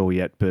haven't read it all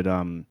yet, but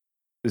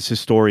this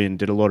historian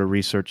did a lot of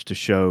research to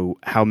show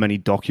how many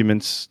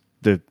documents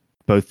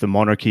both the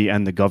monarchy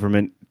and the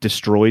government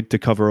destroyed to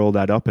cover all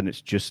that up, and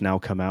it's just now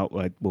come out.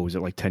 Like, what was it,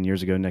 like 10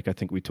 years ago, Nick? I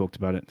think we talked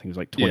about it. I think it was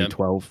like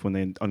 2012 when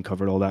they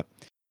uncovered all that.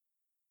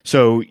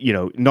 So,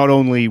 not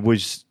only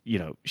was,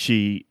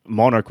 she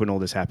monarch when all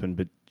this happened,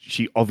 but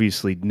she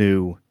obviously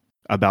knew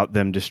about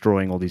them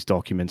destroying all these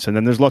documents. And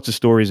then there's lots of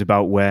stories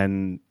about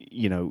when,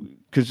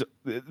 because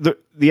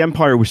the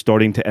empire was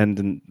starting to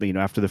end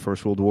after the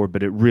First World War,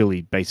 but it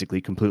really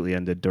basically completely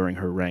ended during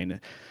her reign.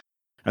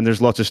 And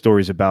there's lots of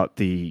stories about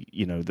the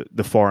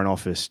Foreign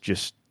Office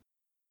just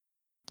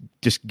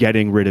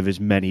getting rid of as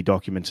many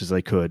documents as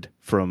they could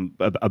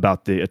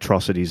about the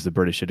atrocities the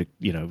British had,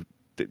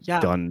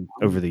 done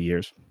over the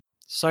years.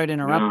 Sorry to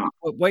interrupt.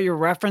 What you're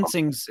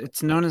referencing,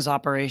 it's known as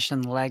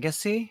Operation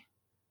Legacy.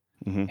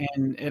 Mm-hmm.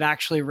 And it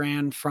actually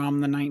ran from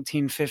the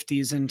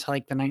 1950s into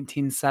like the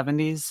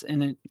 1970s.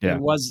 And it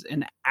was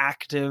an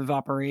active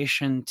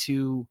operation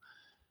to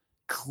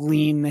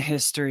clean the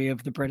history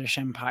of the British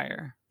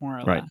Empire, more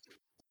or less.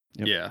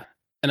 Yep. Yeah.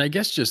 And I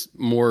guess just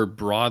more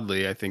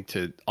broadly, I think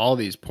to all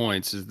these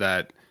points is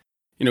that,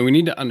 we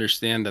need to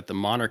understand that the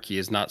monarchy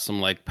is not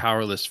some like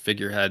powerless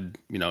figurehead,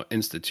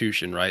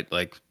 institution, right?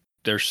 Like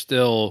they're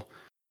still,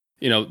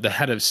 the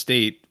head of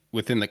state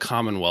within the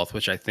Commonwealth,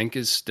 which I think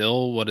is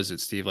still, what is it,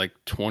 Steve, like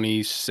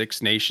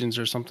 26 nations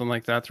or something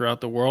like that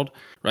throughout the world,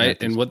 right?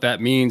 And what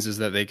that means is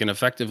that they can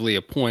effectively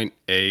appoint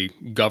a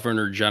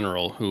governor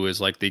general who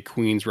is like the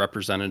Queen's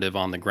representative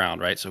on the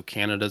ground, right? So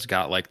Canada's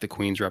got like the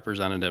Queen's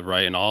representative,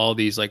 right? And all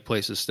these like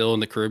places still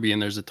in the Caribbean,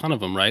 there's a ton of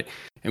them, right?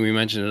 And we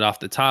mentioned it off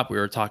the top. We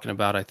were talking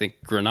about, I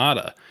think,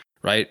 Grenada,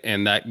 right?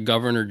 And that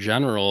governor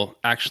general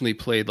actually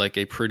played like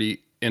a pretty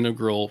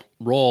integral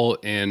role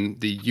in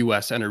the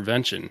U.S.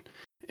 intervention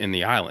in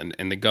the island.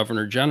 And the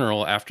governor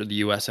general, after the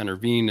U.S.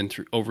 intervened and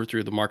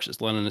overthrew the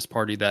Marxist-Leninist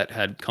party that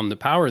had come to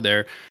power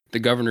there, the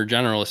governor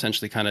general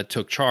essentially kind of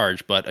took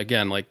charge. But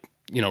again, like,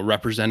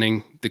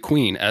 representing the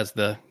Queen as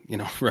the,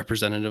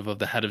 representative of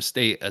the head of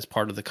state as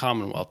part of the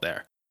Commonwealth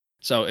there.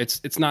 So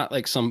it's not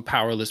like some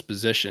powerless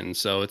position.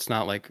 So it's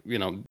not like,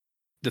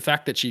 the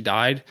fact that she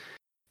died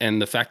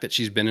and the fact that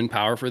she's been in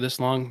power for this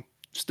long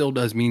still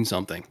does mean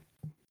something.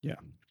 Yeah.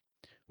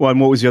 Well, and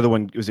what was the other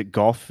one? Was it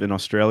Gough in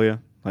Australia?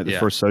 Like the Yeah.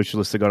 first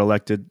socialist that got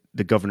elected,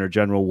 the Governor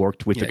General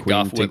worked with the Queen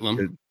Gough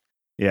Whitlam.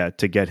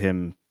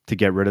 to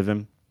get rid of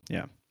him.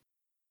 Yeah.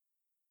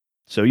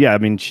 So yeah, I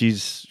mean,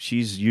 she's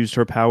used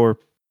her power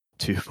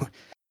to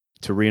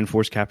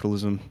reinforce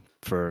capitalism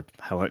for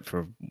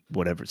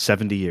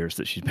 70 years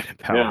that she's been in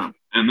power. Yeah,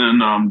 and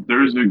then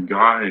there's a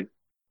guy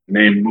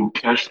named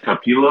Mukesh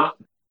Kapila.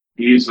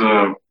 He's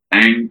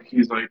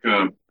like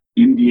a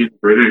Indian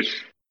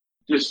British,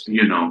 just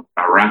a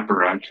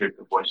apparatchik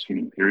of Western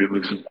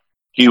imperialism.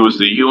 He was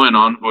the UN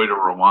envoy to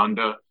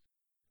Rwanda,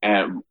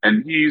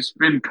 and he's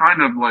been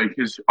kind of like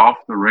his off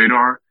the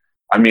radar.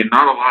 I mean,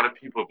 not a lot of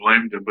people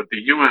blamed him, but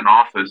the UN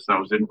office that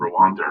was in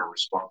Rwanda are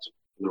responsible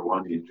for the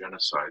Rwandan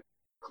genocide,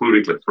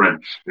 including the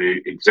French.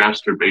 They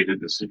exacerbated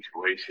the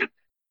situation,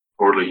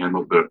 poorly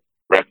handled the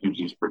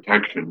refugees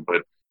protection.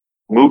 But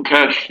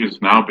Mukesh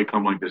has now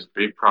become like this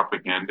big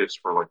propagandist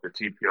for like the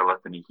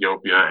TPLF in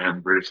Ethiopia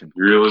and British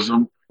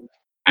imperialism.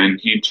 And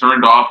he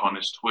turned off on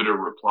his Twitter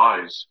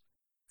replies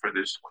for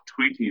this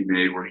tweet he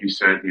made where he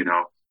said,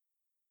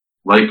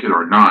 like it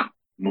or not,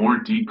 more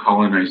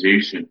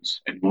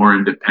decolonizations and more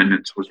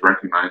independence was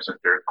recognized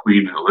under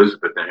Queen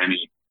Elizabeth than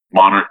any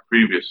monarch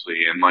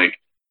previously. And like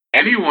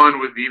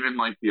anyone with even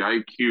like the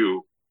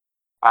IQ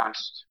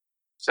past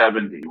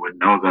 70 would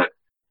know that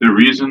the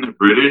reason the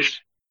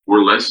British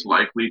were less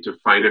likely to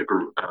fight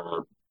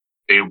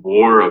a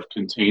war of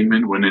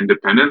containment when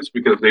independence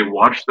because they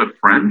watched the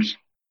French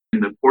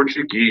and the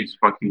Portuguese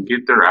fucking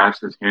get their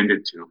asses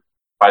handed to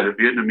by the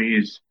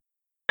Vietnamese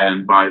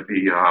and by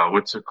the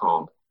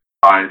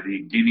by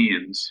the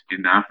Guineans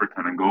in Africa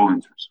and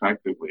Angolans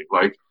respectively.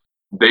 Like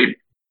they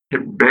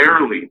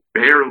barely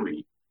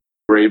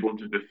were able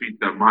to defeat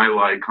the My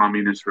Lai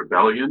communist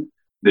rebellion.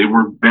 They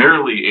were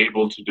barely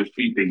able to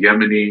defeat the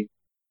Yemeni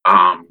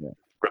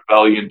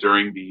rebellion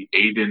during the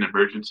Aden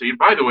emergency. And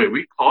by the way,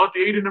 we call it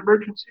the Aden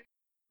emergency.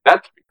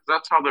 That's because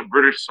that's how the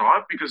British saw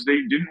it, because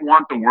they didn't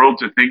want the world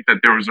to think that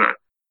there was an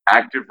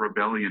active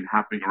rebellion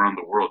happening around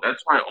the world.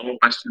 That's why all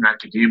Western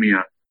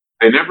academia,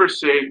 they never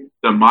say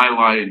the My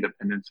Lai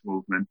independence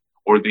movement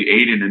or the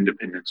Aden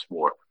independence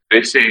war.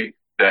 They say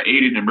the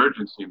Aden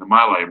emergency and the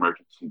My Lai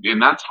emergency.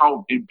 And that's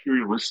how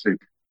imperialistic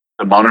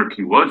the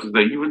monarchy was, is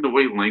that even the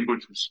way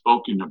language was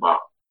spoken about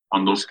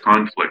on those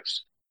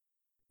conflicts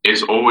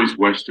is always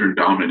Western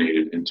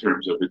dominated in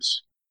terms of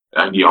its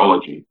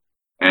ideology.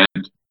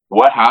 And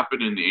what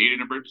happened in the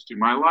Aden emergency,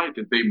 My Lai?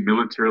 Did they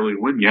militarily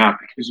win? Yeah,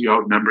 because you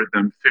outnumbered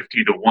them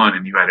 50-1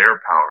 and you had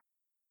air power.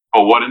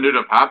 But what ended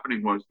up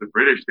happening was the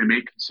British, they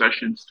made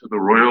concessions to the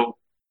royal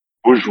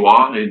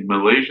bourgeois in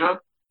Malaysia,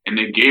 and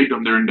they gave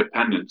them their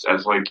independence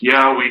as like,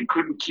 yeah, we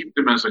couldn't keep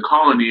them as a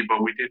colony,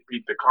 but we did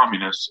beat the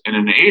communists. And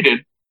in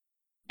Aden,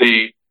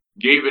 they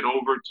gave it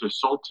over to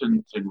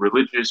sultans and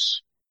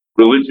religious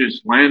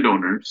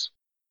landowners.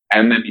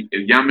 And then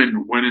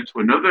Yemen went into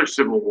another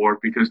civil war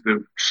because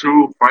the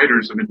true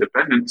fighters of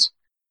independence,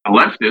 the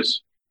leftists,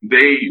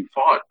 they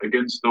fought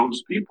against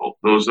those people,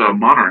 those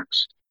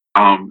monarchs.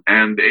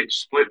 And they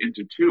split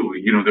into two.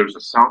 There was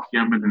a South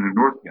Yemen and a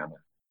North Yemen.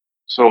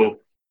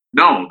 So,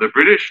 no, the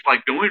British,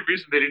 like, the only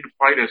reason they didn't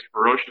fight as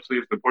ferociously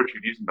as the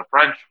Portuguese and the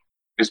French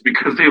is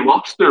because they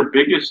lost their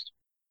biggest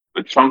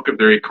chunk of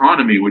their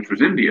economy, which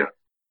was India.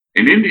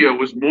 And India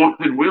was more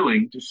than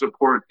willing to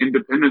support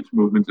independence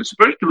movements,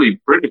 especially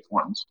British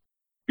ones,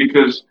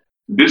 because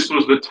this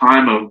was the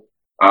time of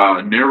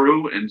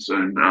Nehru and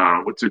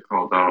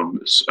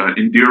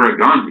Indira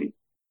Gandhi.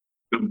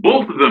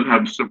 Both of them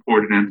have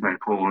supported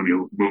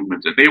anti-colonial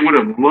movements, and they would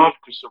have loved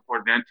to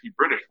support an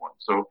anti-British one.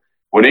 So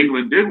what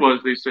England did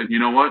was they said, you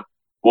know what,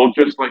 we'll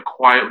just like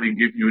quietly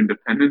give you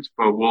independence,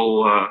 but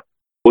we'll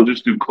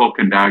just do cloak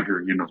and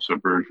dagger,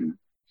 subversion.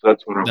 So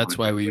that's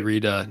why we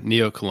read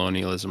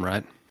neocolonialism,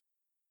 right?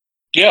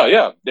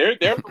 Yeah. They're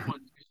the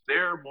ones.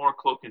 They're more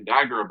cloak and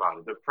dagger about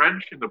it. The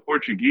French and the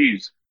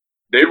Portuguese,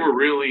 they were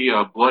really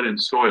blood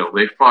and soil.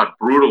 They fought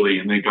brutally,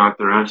 and they got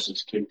their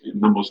asses kicked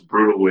in the most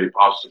brutal way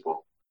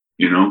possible.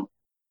 Yeah,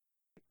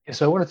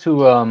 so I wanted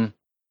to,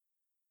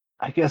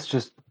 I guess,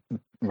 just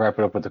wrap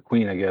it up with the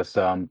Queen. I guess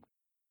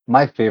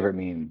my favorite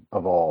meme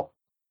of all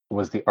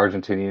was the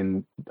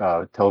Argentinian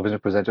television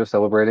presenter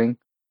celebrating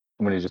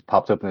when he just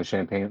popped up in the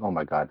champagne. Oh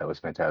my God, that was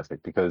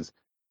fantastic, because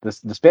the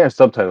Spanish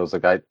subtitles,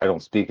 like I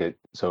don't speak it,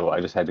 so I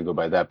just had to go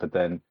by that. But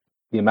then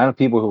the amount of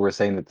people who were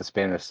saying that the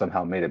Spanish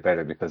somehow made it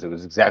better because it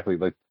was exactly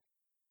like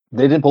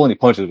they didn't pull any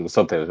punches with the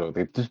subtitles.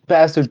 Like, this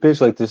bastard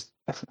bitch, like this.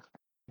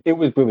 It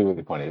was really,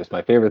 really funny. It was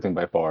my favorite thing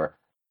by far.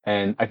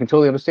 And I can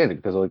totally understand it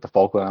because of like the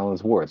Falkland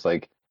Islands War. It's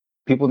like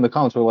people in the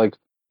comments were like,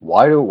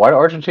 why do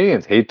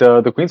Argentinians hate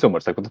the Queen so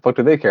much? Like, what the fuck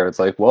do they care? It's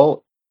like,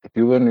 well, if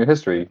you learn your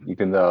history, you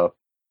can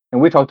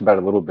and we talked about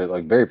it a little bit,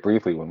 like very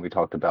briefly when we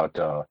talked about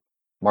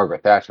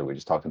Margaret Thatcher. We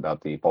just talked about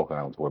the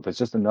Falkland Islands War. But it's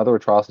just another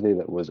atrocity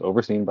that was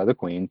overseen by the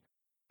Queen.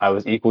 I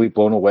was equally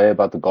blown away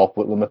about the Gough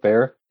Whitlam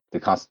affair. the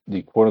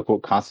quote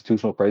unquote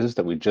constitutional crisis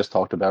that we just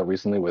talked about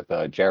recently with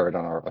Jared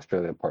on our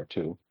Australia Part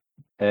 2.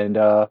 And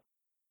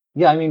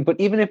yeah, I mean, but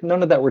even if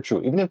none of that were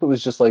true, even if it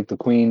was just like the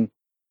Queen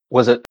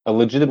was a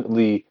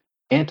legitimately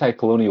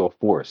anti-colonial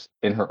force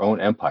in her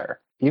own empire,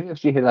 even if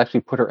she had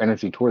actually put her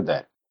energy toward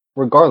that,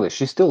 regardless,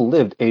 she still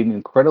lived an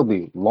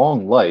incredibly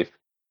long life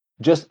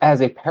just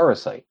as a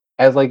parasite,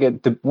 as like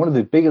one of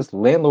the biggest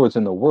landlords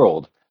in the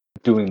world,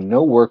 doing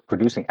no work,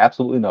 producing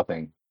absolutely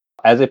nothing,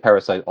 as a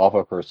parasite off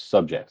of her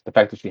subjects. The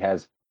fact that she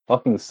has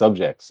fucking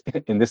subjects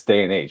in this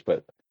day and age,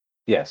 but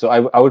yeah, so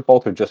I would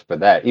fault her just for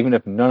that, even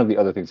if none of the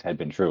other things had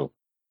been true.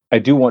 I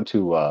do want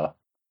to.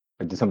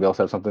 Did somebody else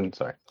have something?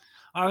 Sorry.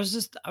 I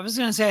was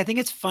going to say, I think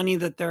it's funny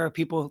that there are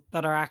people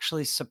that are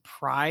actually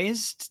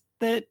surprised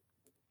that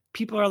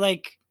people are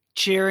like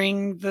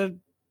cheering the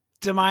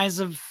demise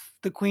of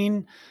the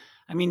Queen.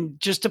 I mean,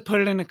 just to put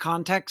it into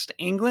context,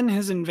 England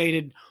has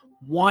invaded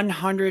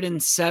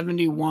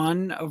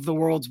 171 of the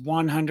world's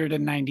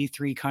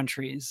 193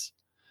 countries.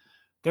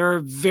 There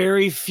are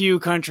very few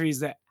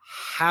countries that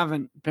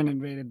haven't been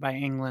invaded by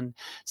England.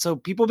 So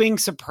people being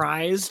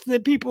surprised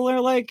that people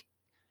are like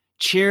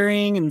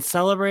cheering and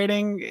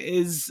celebrating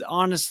is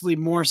honestly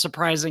more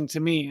surprising to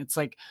me. It's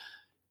like,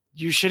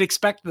 you should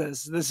expect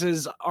this. This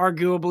is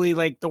arguably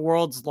like the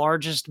world's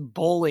largest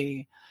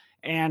bully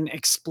and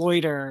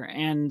exploiter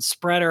and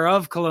spreader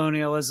of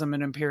colonialism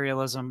and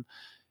imperialism.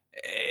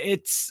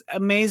 It's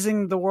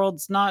amazing the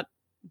world's not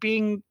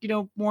being,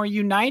 more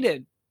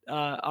united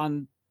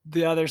on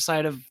the other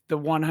side of the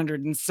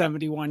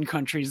 171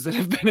 countries that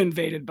have been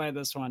invaded by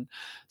this one.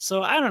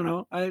 So I don't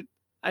know.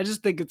 I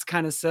just think it's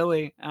kind of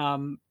silly,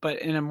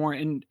 but in a more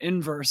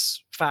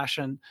inverse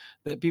fashion,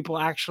 that people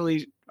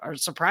actually are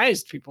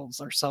surprised people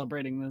are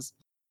celebrating this.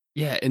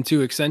 Yeah, and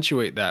to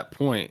accentuate that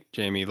point,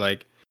 Jamie,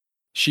 like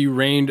she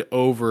reigned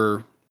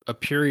over a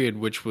period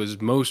which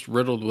was most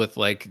riddled with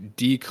like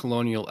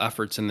decolonial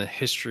efforts in the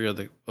history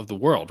of the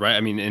world, right?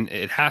 I mean, and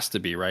it has to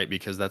be, right,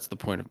 because that's the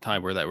point of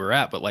time that we're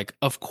at. But like,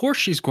 of course,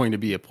 she's going to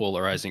be a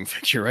polarizing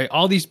figure, right?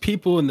 All these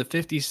people in the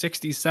 50s,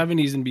 60s,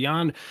 70s, and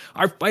beyond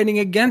are fighting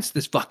against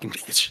this fucking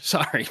bitch.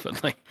 Sorry,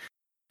 but like,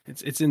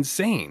 it's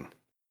insane.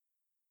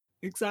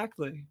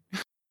 Exactly.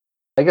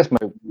 I guess my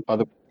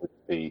other point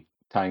would be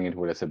tying into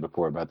what I said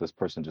before about this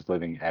person just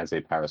living as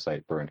a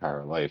parasite for her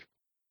entire life.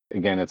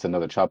 Again, it's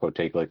another Chapo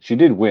take. Like, she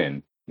did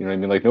win. You know what I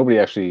mean? Like, nobody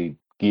actually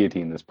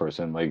guillotined this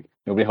person. Like,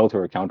 nobody held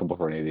her accountable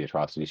for any of the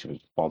atrocities she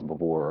was responsible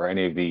for or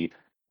any of the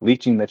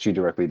leeching that she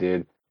directly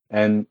did.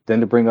 And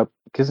then to bring up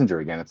Kissinger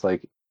again, it's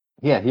like,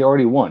 yeah, he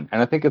already won.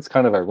 And I think it's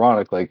kind of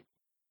ironic. Like,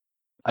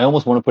 I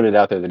almost want to put it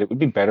out there that it would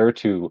be better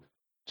to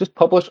just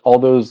publish all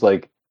those,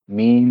 like,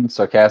 mean,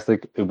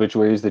 sarcastic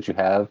obituaries that you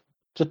have.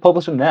 Just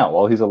publish them now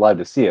while he's alive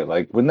to see it.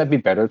 Like, wouldn't that be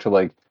better to,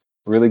 like,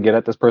 really get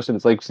at this person?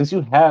 It's like, since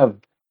you have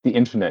the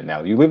internet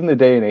now. You live in the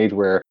day and age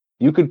where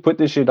you could put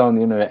this shit on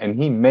the internet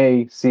and he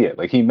may see it.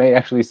 Like, he may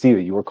actually see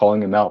that you were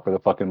calling him out for the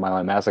fucking Mile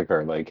High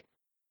Massacre. Like,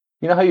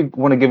 you know how you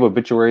want to give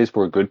obituaries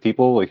for good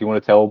people? Like, you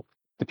want to tell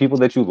the people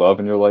that you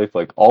love in your life,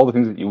 like, all the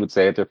things that you would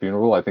say at their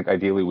funeral. I think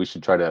ideally we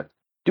should try to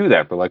do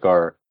that for, like,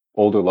 our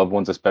older loved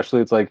ones,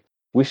 especially. It's like,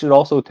 we should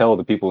also tell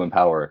the people in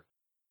power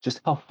just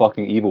how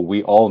fucking evil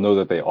we all know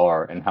that they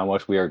are and how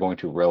much we are going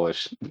to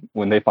relish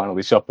when they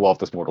finally shuffle off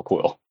this mortal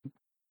coil.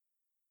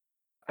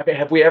 I mean,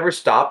 have we ever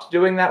stopped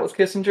doing that with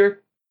Kissinger?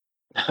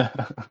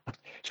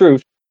 True.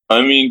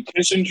 I mean,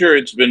 Kissinger,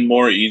 it's been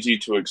more easy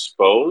to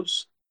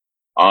expose,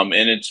 and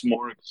it's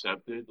more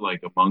accepted,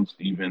 like amongst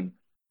even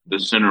the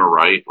center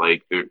right.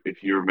 Like,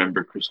 if you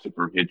remember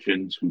Christopher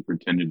Hitchens, who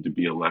pretended to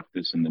be a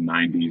leftist in the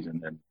 '90s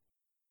and then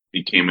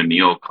became a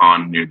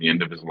neocon near the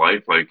end of his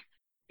life, like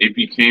it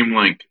became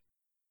like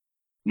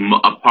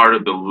a part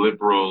of the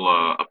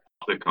liberal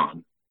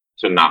Applicon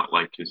to not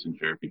like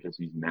Kissinger because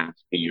he's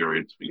nasty or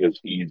it's because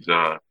he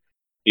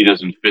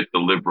doesn't fit the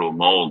liberal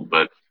mold.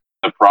 But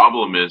the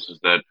problem is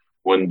that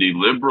when the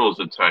liberals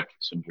attack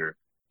Kissinger,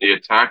 they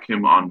attack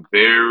him on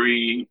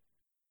very,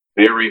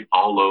 very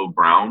hollow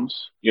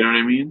grounds. You know what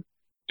I mean?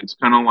 It's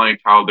kind of like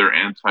how they're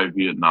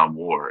anti-Vietnam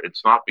War.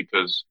 It's not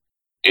because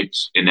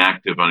it's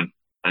inactive on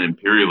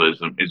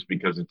imperialism. It's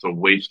because it's a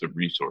waste of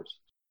resources.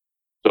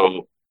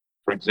 So,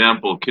 for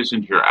example,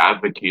 Kissinger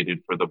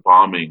advocated for the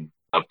bombing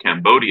of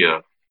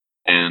Cambodia,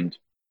 and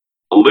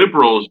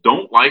liberals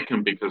don't like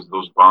him because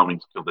those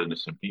bombings killed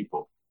innocent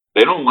people.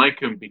 They don't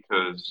like him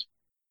because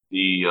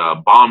the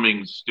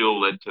bombings still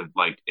led to,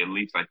 like, at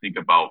least I think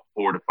about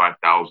 4,000 to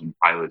 5,000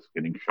 pilots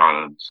getting shot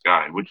out of the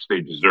sky, which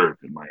they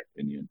deserved, in my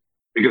opinion,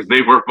 because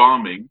they were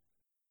bombing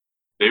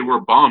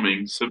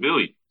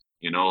civilians.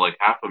 You know, like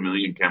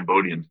 500,000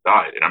 Cambodians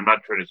died, and I'm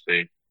not trying to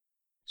say.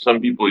 Some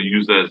people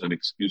use that as an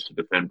excuse to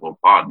defend Pol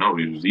Pot. No,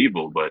 he was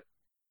evil, but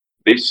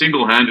they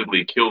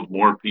single-handedly killed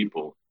more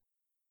people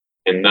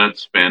in that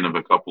span of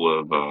a couple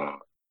of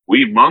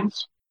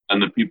months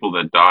than the people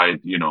that died,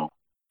 you know,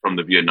 from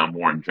the Vietnam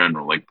War in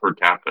general, like per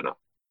capita.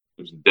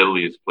 It was the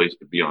deadliest place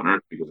to be on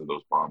earth because of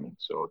those bombings.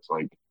 So it's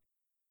like,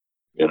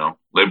 you know,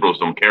 liberals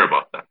don't care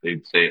about that.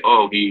 They'd say,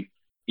 oh, he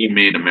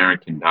made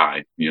American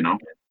die, you know?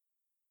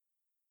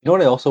 You know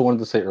what I also wanted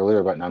to say earlier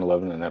about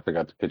 9/11, and I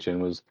forgot to pitch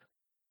in was,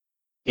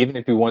 even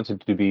if you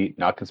wanted to be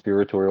not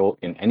conspiratorial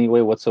in any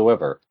way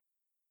whatsoever,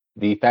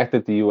 the fact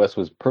that the U.S.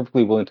 was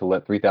perfectly willing to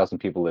let 3,000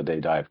 people a day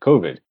die of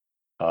COVID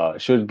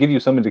should give you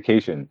some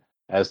indication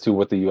as to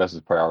what the U.S.'s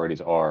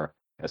priorities are,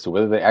 as to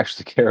whether they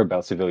actually care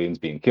about civilians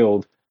being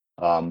killed.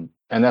 And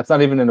that's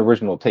not even an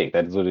original take.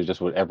 That is literally just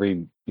what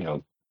every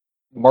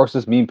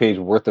Marxist meme page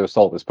worth their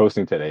salt is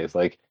posting today. It's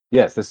like,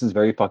 yes, this is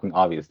very fucking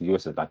obvious. The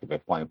U.S. is not going to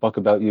give a flying fuck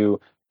about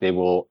you. They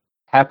will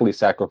happily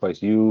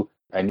sacrifice you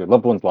and your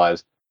loved ones'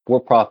 lives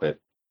for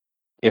profit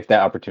if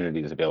that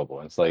opportunity is available.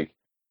 And it's like,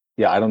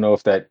 yeah, I don't know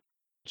if that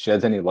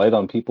sheds any light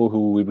on people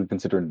who we would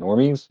consider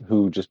normies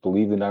who just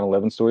believe the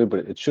 9/11 story, but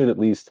it should at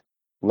least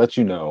let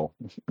you know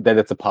that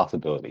it's a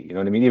possibility. You know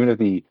what I mean? Even if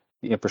the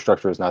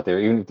infrastructure is not there,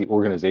 even if the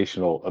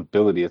organizational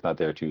ability is not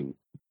there to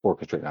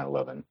orchestrate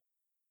 9/11.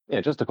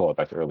 Yeah, just to call it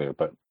back to earlier,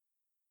 but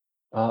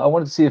I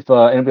wanted to see if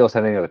anybody else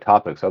had any other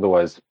topics.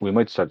 Otherwise, we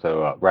might start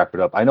to wrap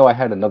it up. I know I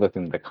had another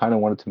thing that I kind of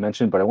wanted to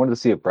mention, but I wanted to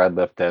see if Brad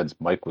Left Dad's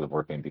mic was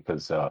working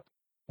because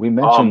we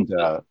mentioned.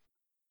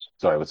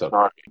 Sorry, what's up?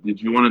 Sorry,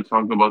 did you want to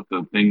talk about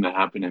the thing that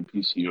happened in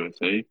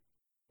PCUSA?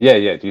 Yeah,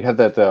 yeah. Do you have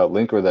that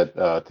link or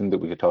that thing that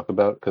we could talk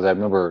about? Because I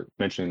remember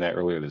mentioning that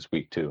earlier this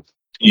week too.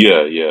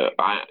 Yeah, yeah.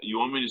 You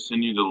want me to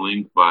send you the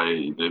link by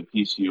the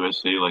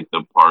PCUSA, like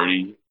the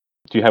party?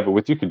 Do you have it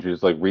with you? Could you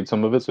just like read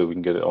some of it so we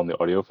can get it on the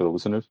audio for the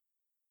listeners?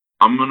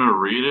 I'm gonna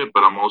read it,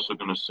 but I'm also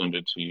gonna send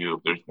it to you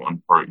if there's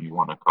one part you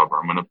want to cover.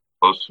 I'm gonna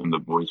post in the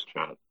voice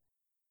chat.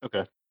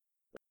 Okay.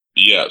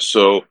 Yeah.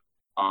 So,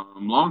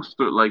 long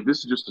story. Like this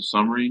is just a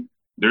summary.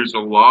 There's a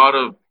lot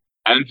of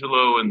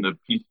Angelo and the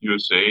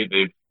PCUSA.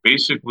 They've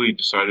basically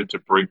decided to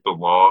break the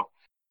law,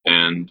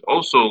 and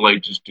also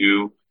like just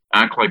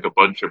act like a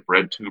bunch of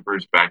bread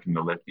tubers back in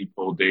the lefty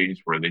poll days,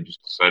 where they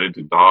just decided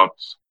to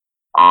dox,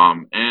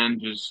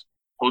 and just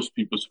post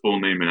people's full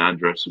name and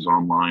addresses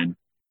online,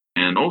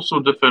 and also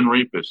defend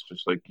rapists,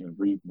 just like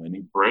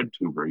any bread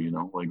tuber,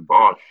 like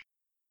Bosch.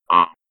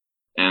 Um,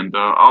 and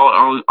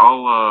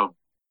I'll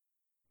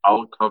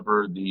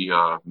cover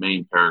the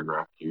main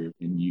paragraph here,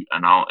 and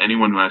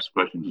anyone who asks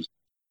questions just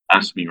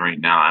ask me right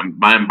now.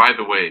 By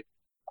the way,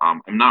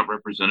 I'm not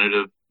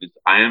representative.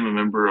 I am a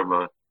member of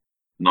a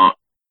not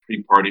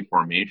three-party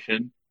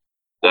formation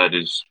that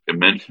is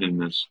mentioned in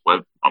this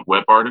web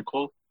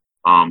article.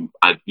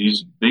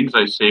 These things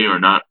I say are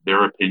not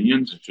their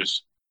opinions. It's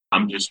just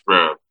I'm just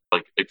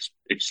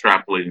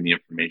extrapolating the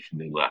information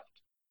they left.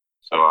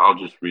 So I'll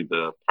just read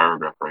the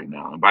paragraph right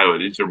now. And by the way,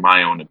 these are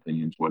my own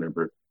opinions,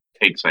 whatever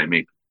takes I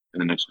make in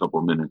the next couple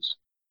of minutes.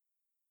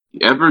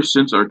 Ever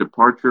since our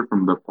departure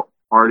from the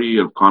Party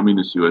of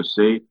Communist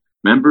USA,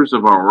 members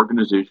of our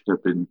organization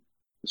have been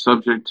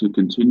subject to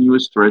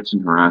continuous threats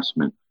and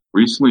harassment.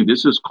 Recently,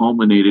 this has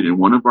culminated in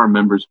one of our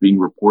members being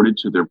reported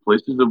to their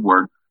places of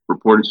work,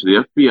 reported to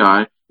the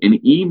FBI, an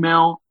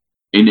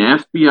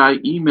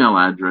FBI email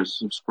address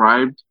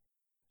subscribed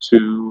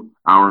to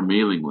our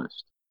mailing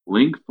list.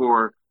 Link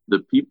for the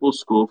People's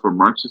School for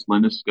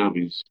Marxist-Leninist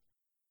Studies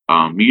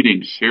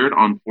meeting shared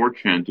on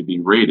 4chan to be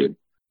rated.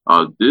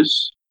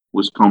 This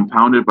was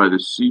compounded by the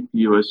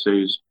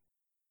CPUSA's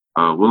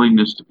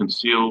willingness to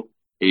conceal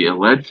a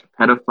alleged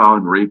pedophile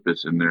and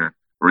rapist in their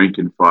rank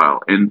and file.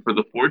 And for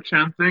the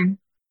 4chan thing,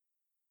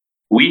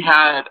 we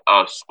had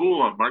a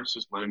school on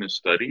Marxist-Leninist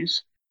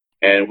Studies,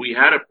 and we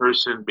had a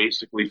person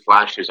basically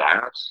flash his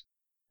ass.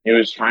 He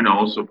was trying to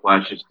also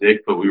flash his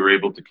dick, but we were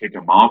able to kick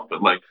him off.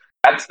 But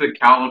that's the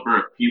caliber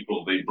of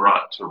people they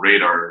brought to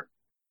raid our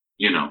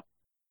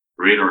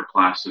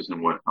classes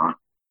and whatnot.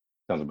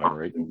 Sounds about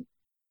right.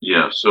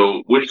 Yeah,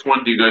 so which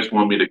one do you guys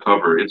want me to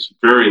cover? It's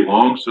very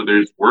long, so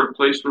there's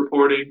workplace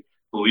reporting,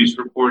 police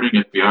reporting,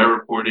 FBI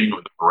reporting,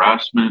 or the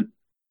harassment.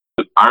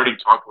 I already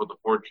talked about the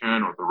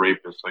 4chan or the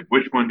rapist.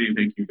 Which one do you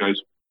think you guys,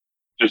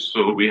 just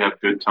so we have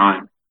good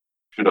time,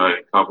 should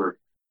I cover?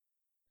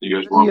 Do you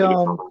guys want me to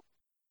cover?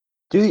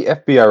 Do the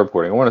FBI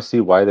reporting. I want to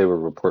see why they would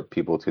report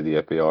people to the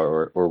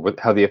FBI or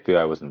how the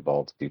FBI was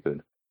involved, if you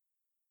could.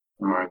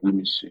 All right, let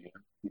me see.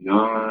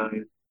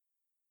 FBI.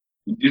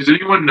 Does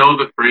anyone know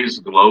the phrase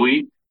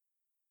glowy?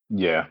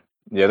 Yeah,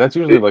 that's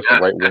usually the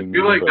right wing. I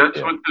feel like that's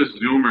what the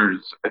Zoomers.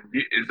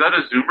 Is that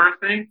a Zoomer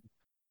thing?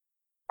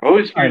 I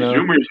always hear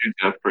Zoomers use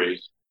that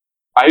phrase.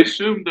 I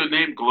assume the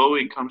name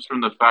glowy comes from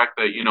the fact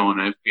that in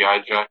an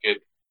FBI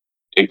jacket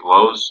it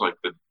glows like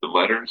the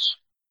letters.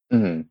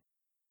 Mm-hmm.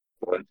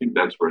 But I think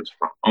that's where it's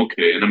from.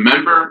 Okay, and a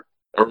member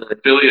or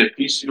affiliate of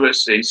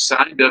PCUSA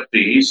signed up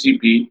the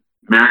ACB,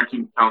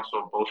 American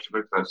Council of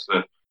Bolsheviks. That's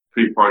the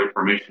three-party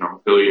formation I'm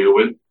affiliated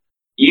with.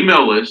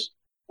 Email list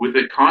with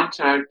the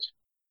contact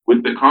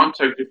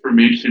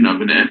information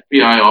of an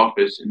FBI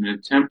office in an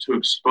attempt to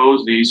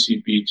expose the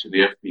ACB to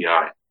the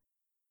FBI.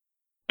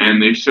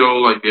 And they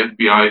show the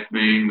FBI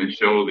thing, they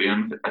show the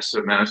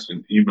SMS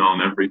and email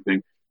and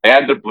everything. They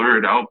had to blur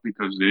it out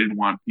because they didn't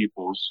want the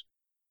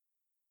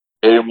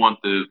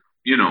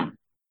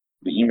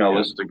email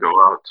list to go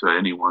out to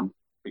anyone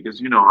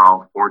because you know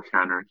how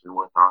 4chaners and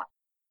whatnot.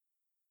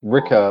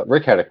 Rick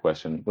had a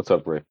question. What's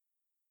up, Rick?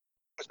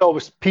 So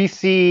it's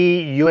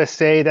PC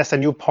USA. That's a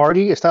new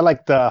party. Is that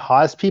like the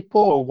Haas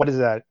people, or what is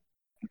that?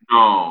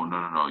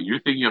 No. You're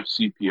thinking of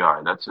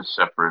CPI. That's a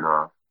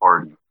separate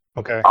party.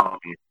 Okay.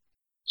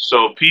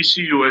 So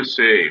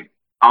PCUSA,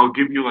 I'll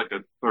give you like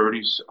a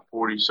 30,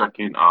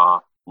 40-second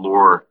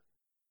lore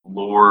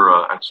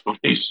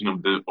explanation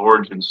of the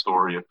origin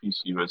story of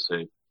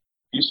PCUSA.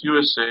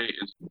 PCUSA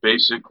is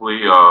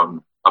basically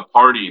a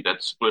party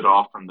that split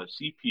off from the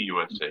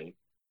CPUSA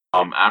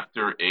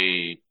after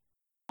a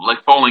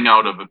falling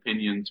out of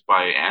opinions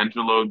by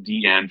Angelo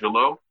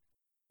D'Angelo,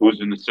 who was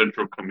in the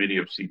Central Committee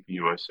of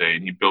CPUSA,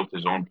 and he built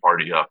his own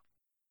party up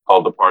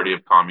called the Party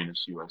of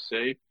Communist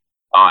USA.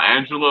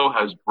 Angelo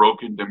has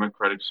broken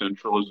democratic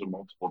centralism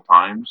multiple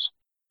times,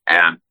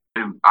 and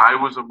I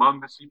was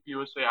among the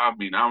CPUSA. I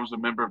mean, I was a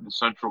member of the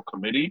Central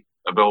Committee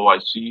of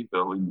LYC,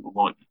 the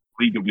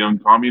League of Young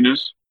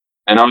Communists,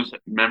 and I was a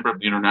member of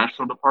the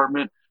International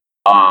Department.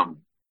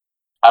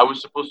 I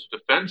was supposed to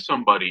defend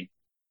somebody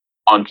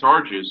on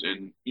charges,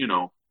 and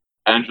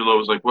Angelo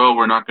was like, "Well,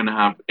 we're not going to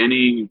have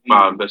any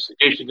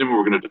investigations, and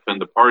we're going to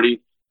defend the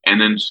party." And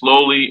then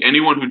slowly,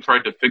 anyone who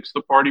tried to fix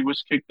the party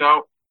was kicked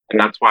out, and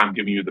that's why I'm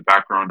giving you the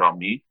background on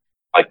me.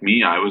 Like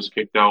me, I was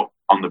kicked out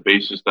on the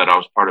basis that I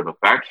was part of a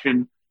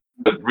faction,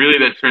 but really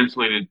that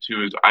translated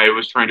to is I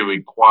was trying to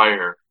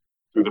inquire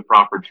through the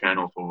proper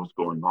channels what was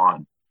going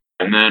on,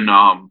 and then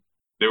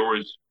there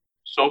was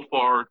so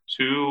far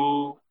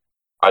two.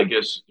 I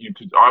guess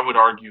I would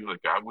argue,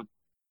 like I would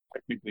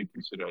technically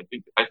consider.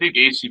 I think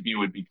ACB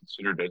would be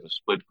considered as a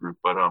split group,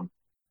 but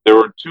there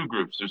were two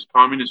groups. There's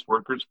Communist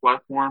Workers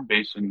Platform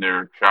based in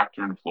their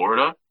chapter in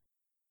Florida,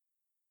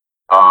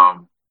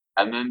 and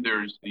then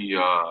there's the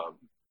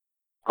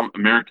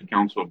American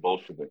Council of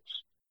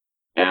Bolsheviks.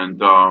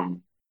 And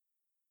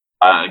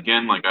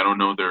again, like I don't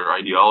know their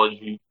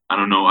ideology. I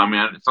don't know. I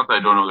mean, it's not that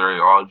I don't know their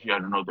ideology. I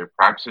don't know their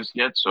praxis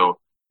yet. So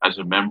as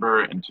a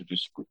member and to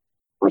just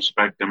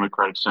respect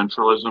democratic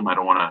centralism, I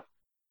don't want to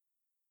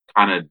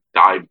kind of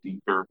dive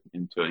deeper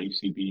into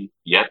ACB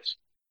yet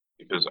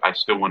because I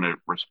still want to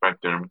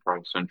respect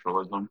democratic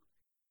centralism.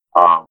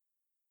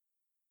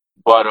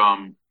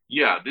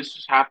 Yeah, this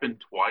has happened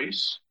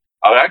twice.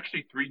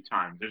 Actually, three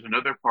times. There's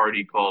another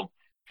party called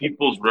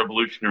People's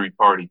Revolutionary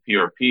Party,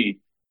 PRP.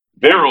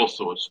 They're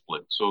also a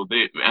split. So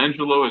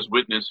Angelo has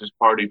witnessed his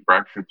party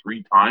fracture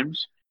three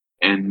times,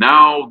 and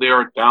now they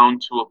are down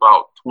to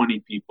about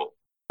 20 people.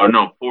 Or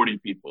no, 40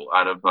 people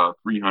out of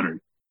 300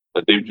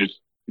 that they've just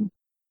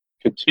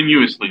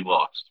continuously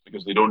lost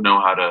because they don't know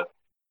how to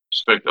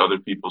respect other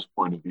people's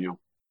point of view.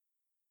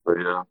 But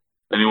yeah,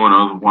 anyone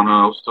else want to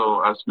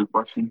also ask me a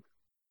question?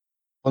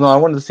 Well, no, I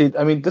wanted to see.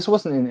 I mean, this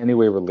wasn't in any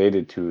way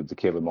related to the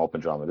Caleb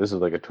Malpin drama. This is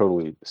like a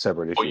totally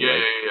separate issue. Oh yeah,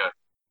 right? yeah.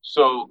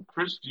 So,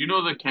 Chris, do you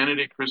know the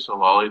candidate Chris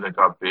Halali that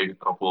got big a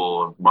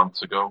couple of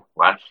months ago,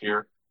 last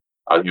year?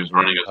 He was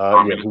running as Yeah,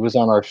 communist. he was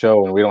on our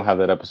show, and we don't have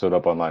that episode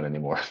up online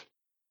anymore.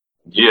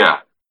 Yeah,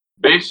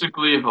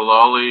 basically,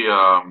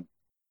 Halali,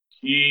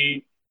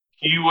 he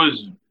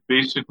was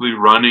basically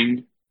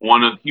running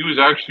he was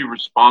actually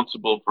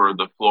responsible for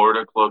the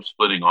Florida club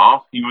splitting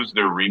off. He was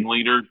their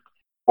ringleader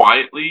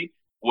quietly.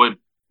 What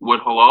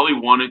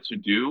Halali wanted to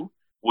do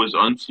was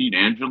unseat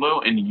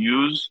Angelo and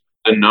use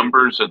the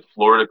numbers that the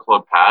Florida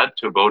club had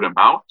to vote him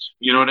out.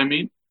 You know what I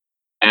mean?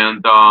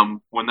 And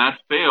when that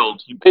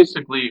failed, he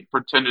basically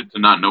pretended to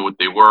not know what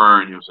they were,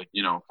 and he was like,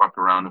 fuck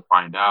around and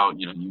find out.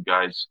 You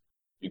guys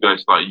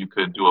thought you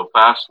could do a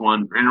fast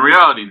one. In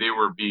reality, they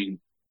were being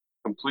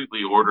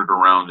completely ordered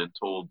around and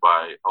told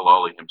by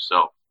Halali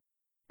himself.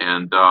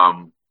 And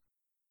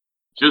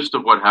gist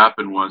of what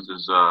happened was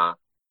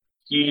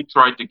he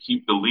tried to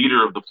keep the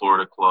leader of the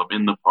Florida club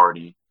in the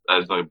party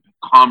as a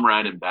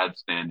comrade in bad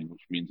standing,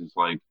 which means it's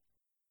like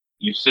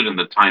you sit in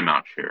the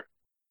timeout chair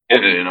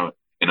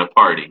in a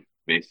party,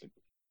 basically.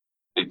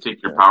 They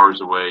take your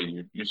powers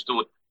away.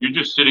 You're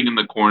just sitting in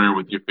the corner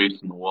with your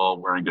face in the wall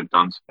wearing a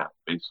dunce cap,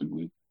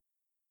 basically.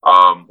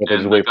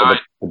 Just wait for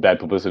the bad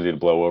publicity to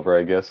blow over,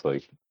 I guess.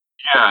 Like,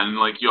 yeah, and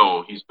like,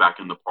 yo, he's back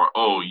in the park.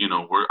 Oh,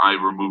 I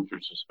removed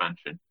your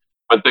suspension.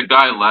 But the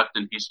guy left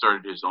and he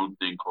started his own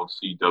thing called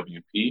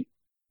CWP.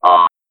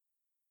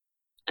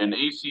 And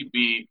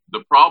ACB,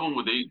 the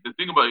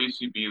thing about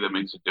ACB that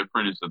makes it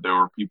different is that there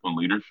were people in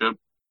leadership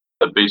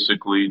that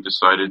basically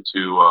decided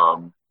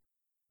to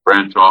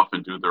branch off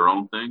and do their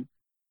own thing.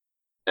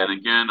 And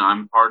again,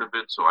 I'm part of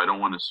it, so I don't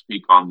want to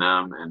speak on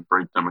them and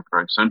break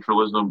democratic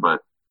centralism,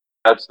 but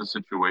that's the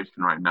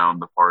situation right now in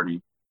the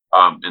party,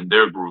 in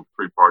their group,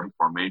 pre-party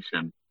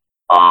formation.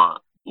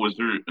 Was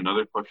there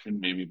another question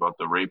maybe about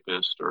the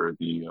rapist or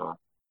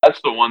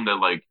that's the one that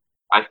like,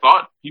 I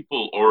thought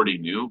people already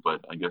knew,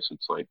 but I guess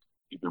it's like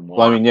even more.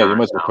 Well, I mean, yeah, you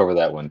might as well cover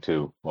that one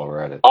too while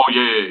we're at it. Oh,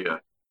 yeah.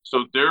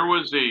 So there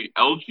was a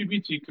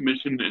LGBT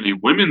commission and a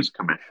women's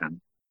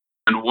commission,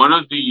 and one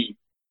of the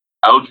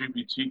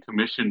LGBT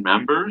commission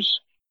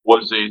members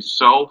was a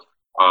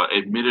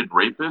self-admitted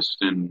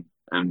rapist, and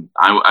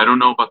I don't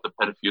know about the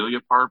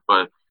pedophilia part,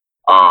 but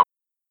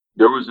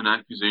there was an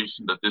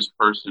accusation that this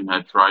person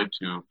had tried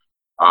to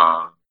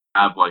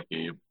have like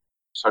a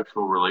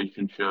sexual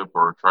relationship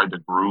or tried to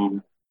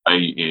groom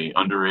a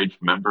underage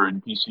member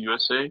in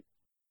PCUSA,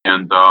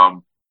 and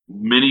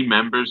many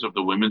members of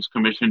the Women's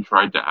Commission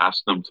tried to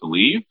ask them to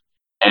leave,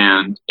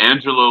 and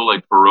Angelo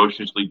like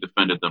ferociously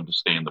defended them to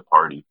stay in the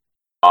party.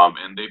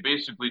 And they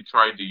basically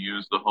tried to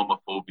use the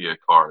homophobia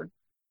card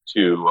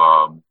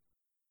to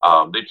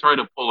they tried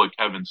to pull a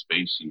Kevin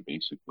Spacey,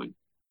 basically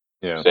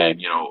Yeah. saying,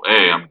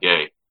 hey, I'm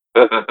gay.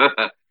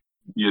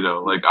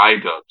 Like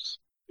iDubbbz.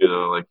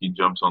 Like he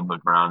jumps on the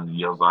ground and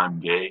yells, "I'm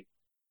gay,"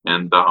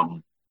 and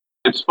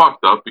it's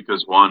fucked up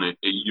because one,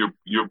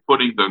 you're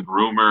putting the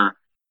groomer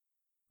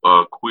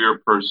queer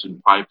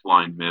person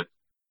pipeline myth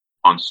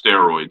on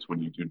steroids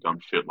when you do dumb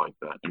shit like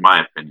that, in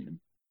my opinion.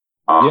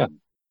 Yeah.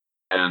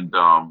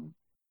 And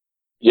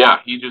yeah,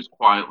 he just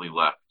quietly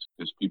left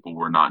because people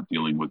were not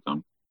dealing with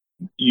them,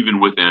 even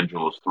with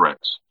Angelo's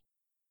threats.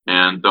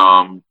 And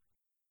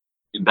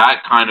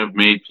that kind of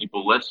made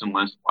people less and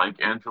less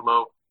like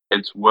Angelo.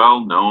 It's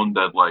well known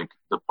that like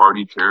the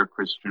party chair,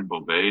 Christian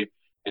Beauvais,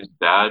 his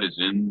dad is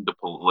in the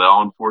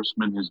law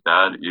enforcement. His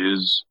dad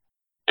is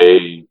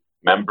a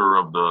member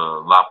of the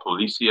La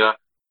Policia,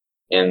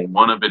 and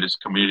one of it is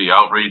community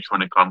outreach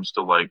when it comes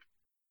to like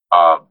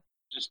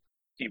just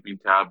keeping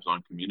tabs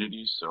on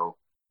communities. So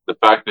the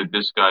fact that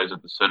this guy's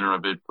at the center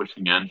of it,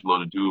 pushing Angelo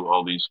to do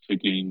all these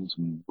kickings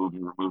and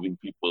removing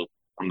people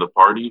from the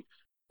party,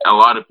 a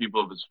lot of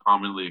people have just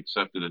commonly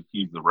accepted that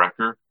he's the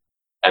wrecker,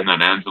 and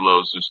that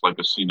Angelo's just like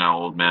a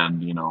senile old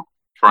man,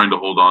 trying to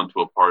hold on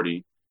to a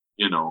party,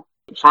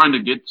 trying to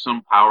get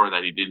some power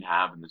that he didn't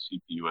have in the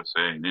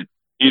CPUSA, and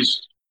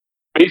he's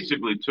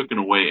basically taken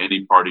away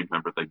any party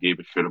member that gave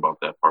a shit about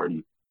that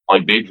party.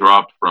 Like they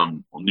dropped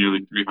from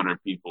nearly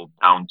 300 people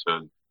down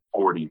to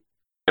 40,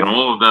 and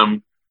all of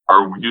them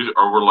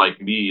were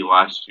like me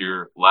last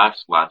year in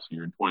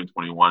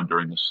 2021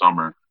 during the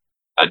summer,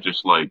 at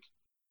just like,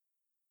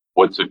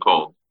 what's it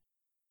called?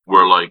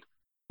 We're like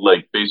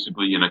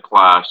basically in a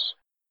class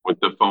with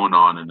the phone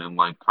on and then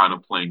like kind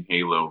of playing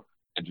Halo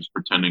and just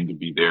pretending to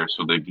be there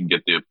so they can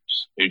get the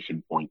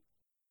participation point.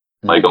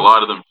 Like a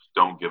lot of them just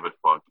don't give a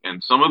fuck.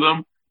 And some of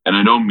them, and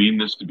I don't mean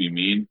this to be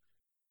mean,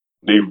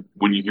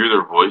 when you hear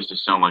their voice, they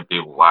sound like they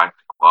lack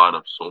a lot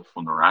of social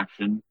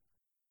interaction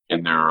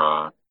in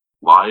their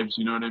lives,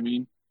 you know what I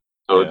mean?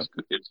 So Yeah.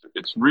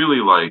 it's really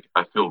like,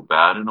 I feel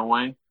bad in a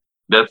way.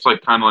 That's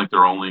like kind of like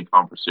their only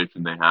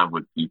conversation they have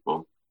with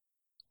people.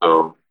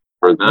 So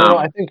for them, No,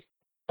 I think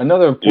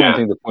another important Yeah.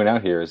 thing to point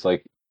out here is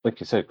like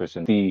you said,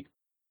 Christian, the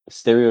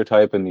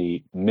stereotype and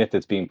the myth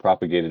that's being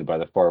propagated by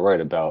the far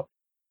right about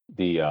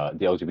the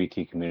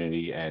LGBT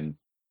community and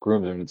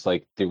groomers. It's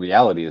like the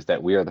reality is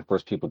that we are the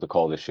first people to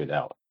call this shit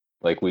out.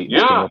 Like this came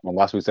Yeah. up on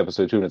last week's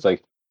episode too, and it's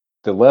like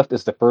the left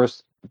is the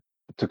first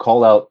to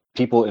call out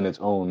people in its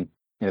own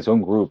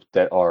group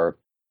that are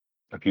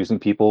abusing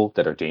people,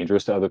 that are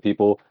dangerous to other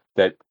people,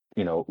 that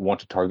want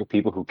to target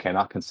people who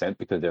cannot consent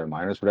because they're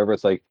minors, whatever.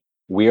 It's like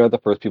we are the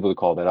first people to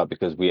call that out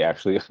because we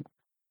actually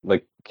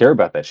like care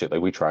about that shit.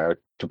 Like we try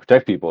to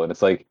protect people, and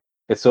it's like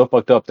it's so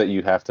fucked up that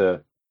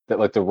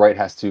like the right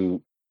has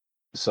to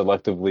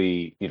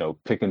selectively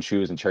pick and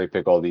choose and cherry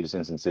pick all these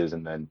instances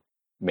and then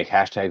make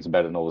hashtags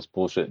about it and all this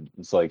bullshit.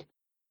 It's like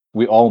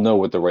we all know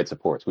what the right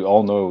supports. We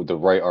all know the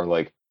right are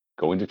like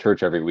going to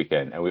church every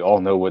weekend, and we all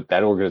know what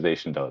that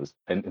organization does.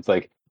 And it's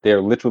like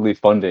they're literally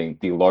funding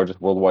the largest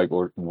worldwide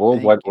Thank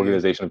you.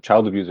 organization of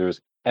child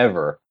abusers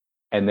ever,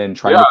 and then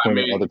trying Yeah, to I point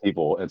out mean, other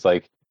people. It's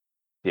like,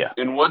 yeah,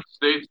 in what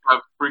states have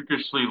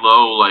freakishly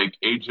low like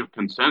age of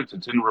consent?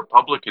 It's in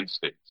Republican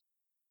states.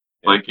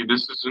 Yeah. Like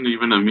this isn't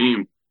even a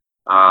meme.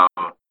 Uh,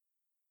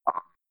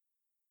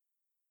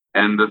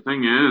 and the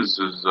thing is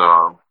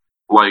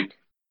like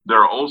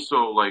they're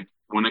also like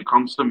when it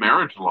comes to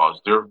marriage laws,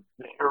 they're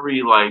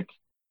very like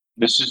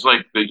this is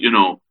like the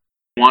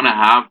want to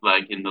have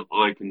like in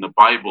the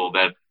Bible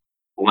that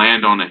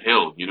land on a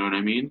hill. You know what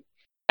I mean?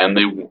 And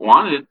they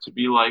want it to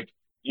be like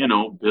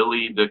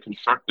Billy the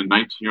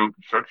 19-year-old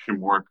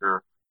construction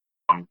worker.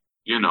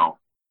 You know,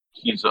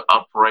 he's an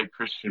upright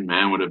Christian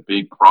man with a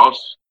big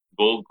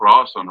gold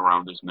cross on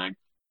around his neck.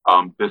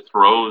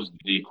 Bethrows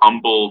the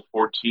humble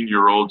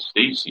 14-year-old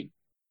Stacy,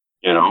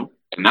 and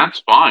that's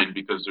fine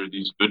because they're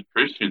these good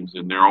Christians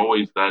and they're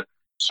always that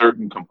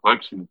certain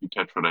complexion, if you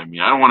catch what I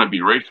mean. I don't want to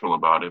be racial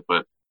about it,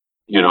 but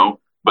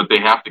but they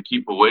have to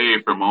keep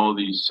away from all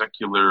these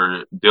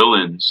secular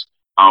Dylans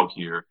out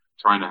here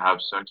trying to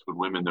have sex with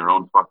women their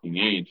own fucking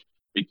age.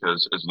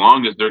 Because as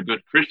long as they're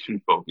good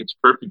Christian folk, it's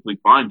perfectly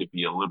fine to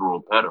be a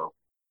literal pedo,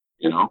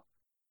 And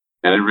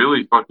it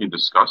really fucking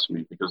disgusts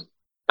me because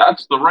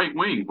that's the right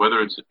wing, whether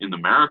it's in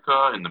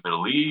America, in the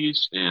Middle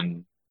East,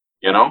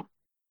 Yeah.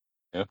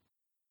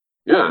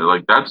 Yeah,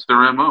 like that's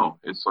their MO.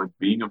 It's like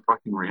being a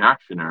fucking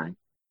reactionary,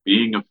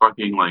 being a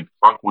fucking like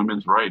fuck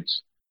women's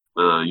rights.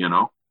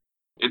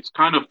 It's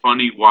kind of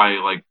funny why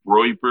like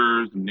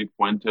Reuters and Nick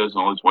Fuentes and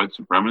all these white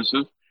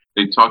supremacists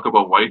they talk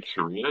about white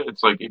Sharia.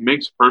 It's like it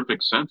makes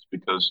perfect sense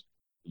because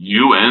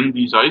you and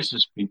these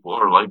ISIS people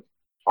are like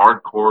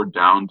hardcore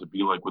down to be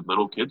like with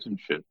little kids and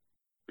shit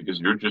because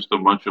you're just as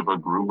much of a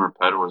groomer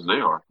pedo as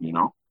they are.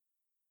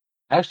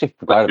 I actually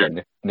forgot about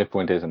Nick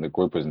Fuentes and the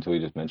Groupers until you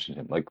just mentioned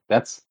him. Like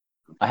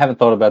I haven't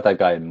thought about that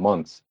guy in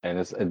months, and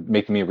it's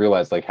making me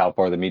realize like how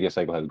far the media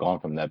cycle has gone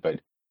from that. But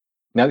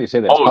now that you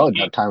say that, it's Oh,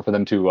 probably about time for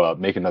them to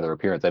make another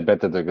appearance. I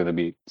bet that they're going to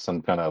be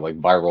some kind of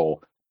like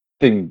viral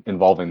thing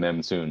involving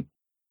them soon.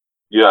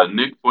 yeah,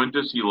 Nick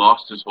Fuentes, he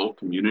lost his whole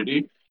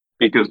community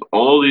because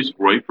all these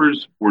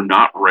Groypers were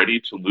not ready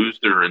to lose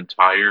their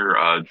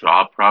entire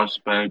job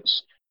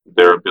prospects,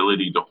 their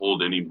ability to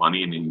hold any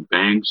money in any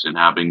banks, and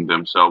having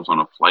themselves on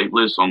a flight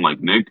list.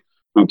 Unlike Nick,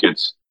 who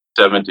gets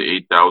 $7,000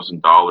 to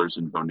 $8,000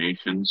 in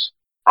donations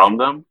from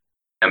them.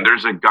 And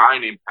there's a guy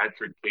named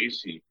Patrick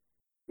Casey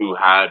who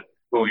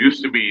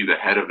used to be the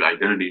head of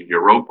Identity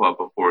Europa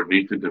before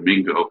Nathan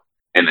Domingo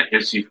and a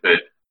hissy fit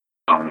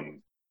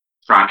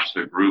trashed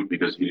the group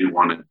because he didn't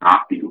want to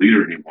not be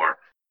leader anymore.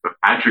 But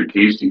Patrick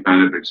Casey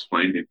kind of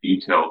explained in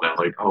detail that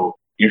like, oh,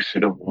 you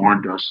should have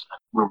warned us.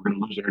 We were going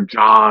to lose our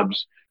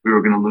jobs. We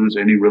were going to lose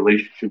any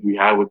relationship we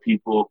had with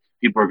people.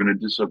 People are going to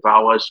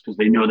disavow us because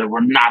they know that we're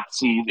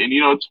Nazis. And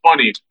it's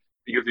funny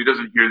because he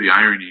doesn't hear the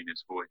irony in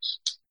his voice.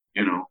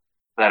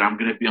 That I'm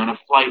going to be on a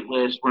flight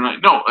list. We're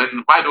not. No,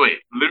 and by the way,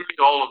 literally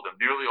all of them,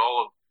 nearly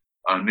all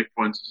of Nick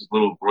Fuentes'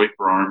 little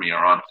Groyper army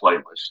are on flight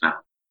lists now.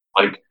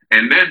 Like,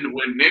 and then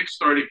when Nick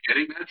started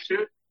getting that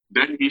shit,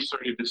 then he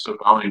started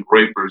disavowing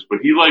Groypers. But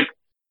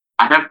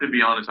I have to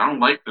be honest, I don't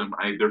like them.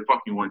 They're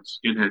fucking white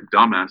skinhead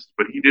dumbasses.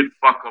 But he did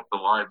fuck up the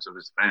lives of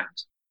his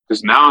fans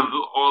because now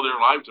all their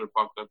lives are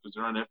fucked up because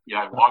they're on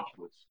FBI watch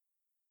lists.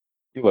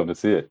 You love to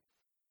see it.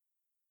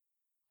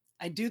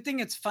 I do think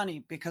it's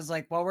funny because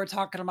like what we're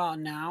talking about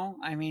now,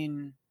 I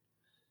mean,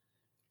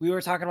 we were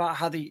talking about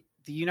how the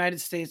United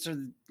States or,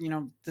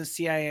 the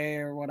CIA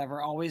or whatever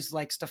always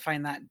likes to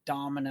find that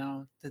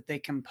domino that they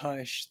can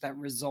push that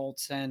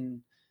results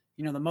in,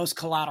 the most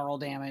collateral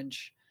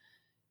damage.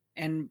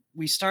 And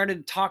we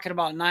started talking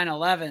about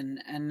 9/11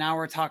 and now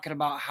we're talking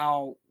about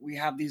how we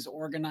have these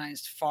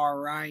organized far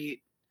right,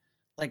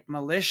 like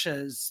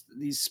militias,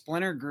 these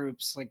splinter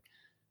groups, like,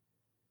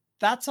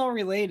 that's all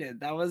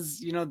related. That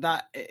was,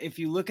 that if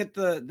you look at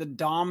the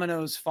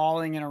dominoes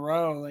falling in a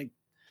row, like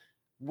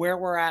where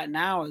we're at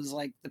now is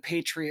like the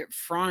Patriot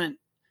Front.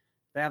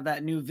 They have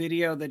that new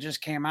video that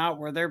just came out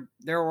where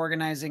they're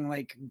organizing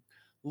like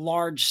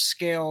large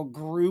scale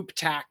group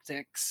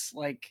tactics,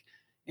 like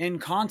in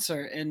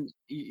concert. And,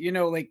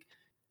 like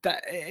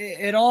that,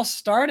 it all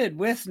started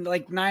with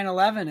like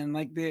 9/11 and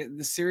like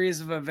the series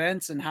of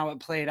events and how it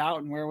played out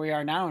and where we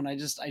are now. And I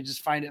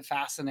just find it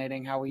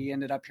fascinating how we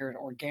ended up here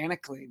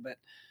organically, but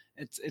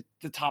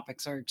the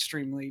topics are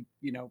extremely,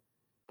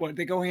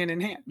 they go hand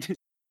in hand.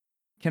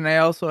 Can I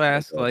also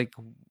ask, like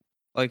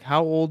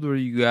how old were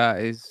you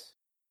guys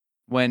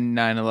when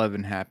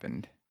 9/11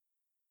 happened?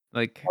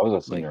 Like, I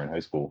was a senior in high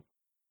school.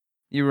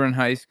 You were in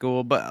high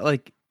school, but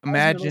like,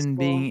 imagine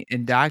being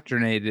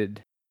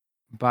indoctrinated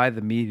by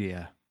the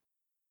media.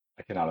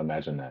 I cannot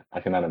imagine that. I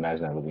cannot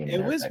imagine that living in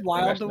America. It was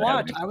wild to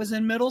watch. I was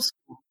in middle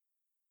school.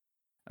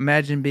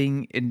 Imagine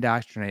being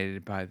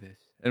indoctrinated by this,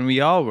 and we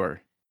all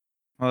were.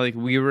 Like,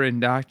 we were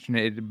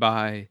indoctrinated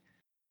by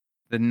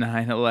the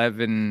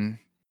 9/11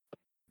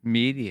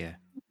 media.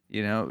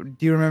 Do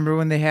you remember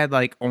when they had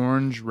like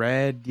orange,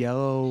 red,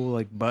 yellow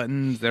like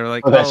buttons? They're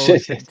like,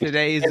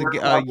 today's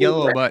a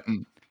yellow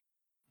button.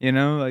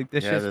 Like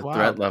this shit's the wild.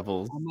 threat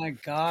levels. Oh my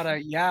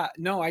god!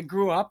 No, I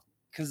grew up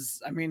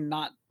because I mean,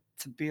 not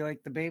to be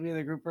like the baby of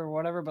the group or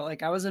whatever, but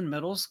like I was in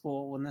middle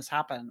school when this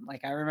happened.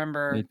 Like I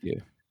remember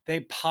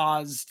they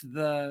paused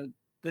the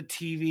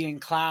TV in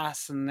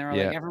class and they were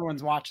like,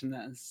 everyone's watching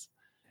this.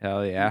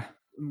 Hell yeah.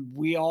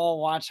 We all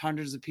watch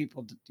hundreds of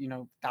people,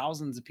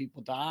 thousands of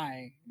people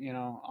die,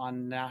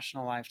 on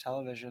national live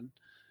television.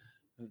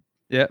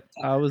 Yep,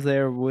 I was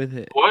there with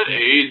it. What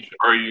age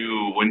are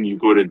you when you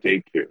go to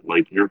daycare?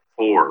 Like you're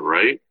 4,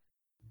 right?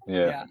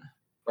 Yeah.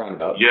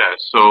 Yeah.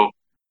 So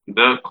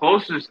the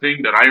closest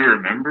thing that I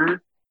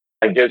remember,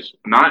 I guess,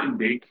 not in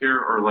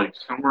daycare or like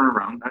somewhere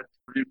around that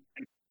time,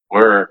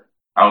 where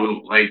I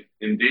was like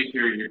in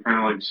daycare, you're kind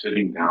of like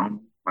sitting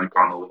down, like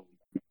on a little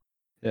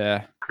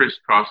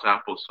crisscross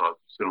applesauce,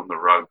 sit on the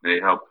rug. They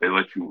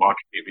let you watch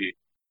TV.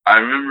 I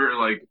remember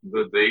like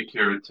the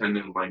daycare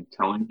attendant like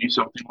telling me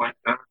something like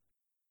that.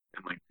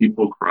 And like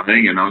people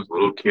crying, and I was a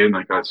little kid and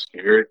I got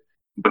scared,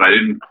 but I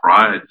didn't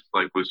cry. I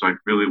just was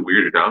really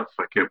weirded out,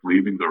 so I kept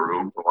leaving the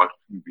room to watch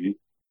TV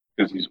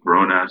because these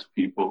grown ass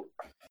people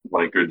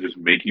are just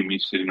making me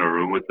sit in a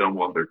room with them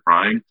while they're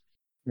crying.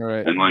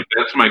 Right. And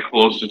that's my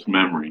closest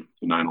memory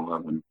to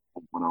 9/11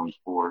 when I was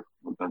 4,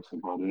 but that's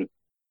about it.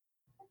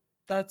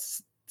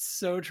 That's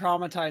so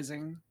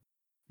traumatizing.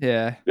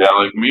 Yeah. Yeah,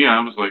 like me, I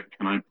was like,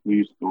 can I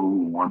please go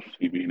watch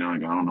TV now?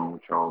 Like, I don't know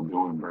what y'all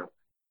doing, bro.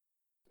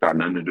 Got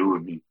nothing to do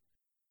with me.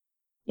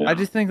 Yeah. I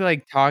just think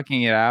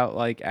talking it out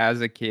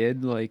as a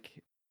kid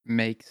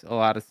makes a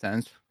lot of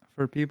sense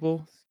for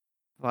people.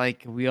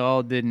 We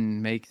all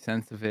didn't make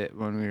sense of it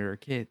when we were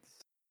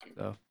kids.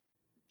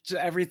 So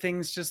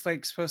everything's just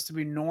supposed to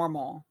be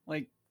normal.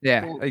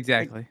 Yeah,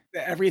 exactly.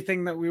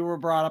 Everything that we were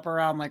brought up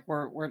around,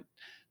 we're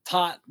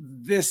taught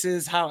this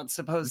is how it's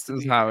supposed to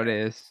This be. is how it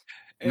is.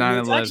 And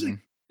 9/11.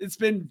 it's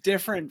been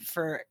different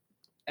for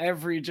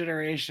every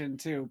generation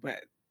too, but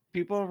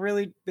people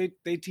really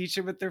they teach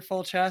it with their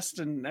full chest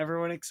and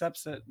everyone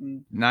accepts it.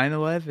 And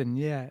 9/11,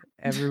 yeah.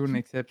 Everyone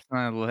accepts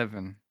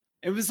 9/11.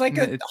 it was like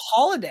a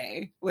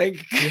holiday.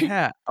 Like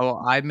Yeah. Oh,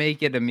 I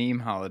make it a meme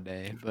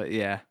holiday, but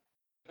yeah.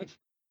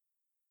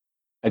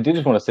 I did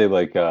just want to say,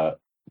 like,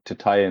 to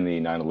tie in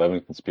the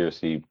 9/11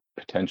 conspiracy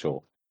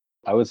potential,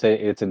 I would say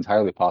it's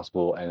entirely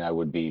possible, and I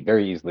would be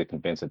very easily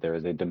convinced that there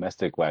is a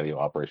domestic Gladio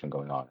operation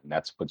going on, and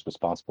that's what's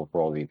responsible for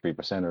all the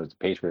 3%ers, the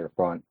Patriot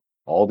Front,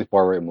 all the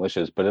far-right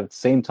militias. But at the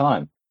same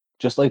time,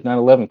 just like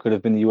 9/11 could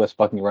have been the U.S.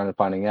 fucking around and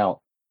finding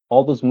out,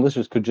 all those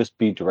militias could just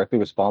be directly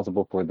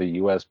responsible for the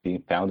U.S.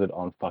 being founded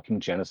on fucking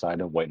genocide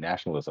and white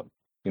nationalism.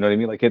 You know what I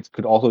mean? Like, it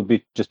could also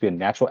be just be a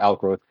natural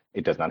outgrowth.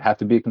 It does not have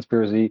to be a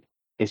conspiracy.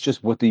 It's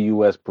just what the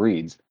U.S.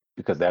 breeds,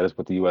 because that is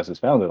what the U.S. is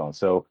founded on.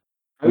 So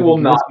I we will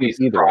can not convince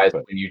be either, surprised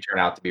but- when you turn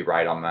out to be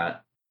right on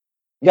that.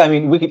 Yeah, I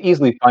mean, we could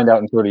easily find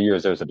out in 30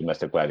 years there's a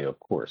domestic Gladio, of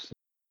course.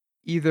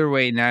 Either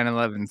way,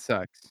 9/11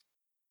 sucks.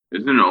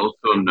 Isn't it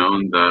also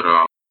known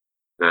that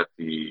that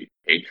the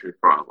Patriot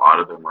Front, a lot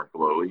of them are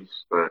glowies,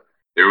 but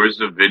there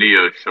was a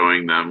video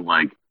showing them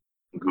like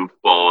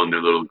goofball in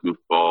their little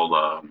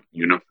goofball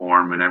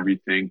uniform and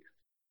everything.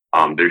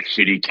 Their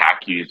shitty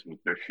khakis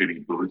with their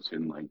shitty boots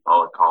and like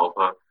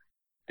balaclava,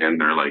 and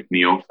their like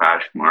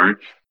neo-fash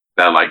march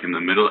that like in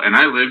the middle. And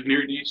I live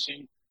near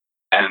DC,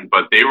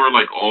 but they were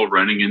like all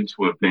running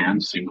into a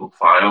van single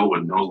file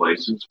with no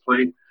license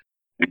plate.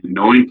 And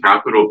knowing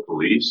Capitol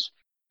Police,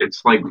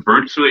 it's like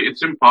virtually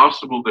it's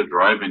impossible to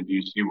drive in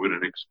DC with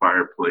an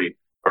expired plate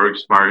or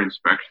expired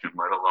inspection,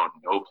 let alone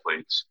no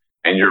plates.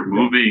 And you're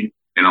moving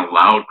in a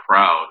loud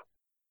crowd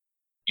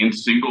in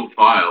single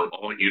file,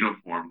 all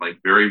uniform, like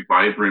very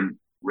vibrant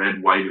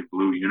red, white, and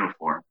blue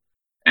uniform.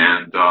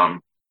 And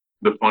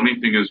the funny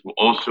thing is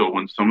also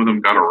when some of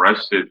them got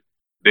arrested,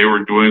 they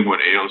were doing what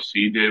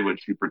AOC did when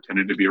she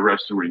pretended to be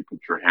arrested, where you put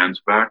your hands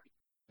back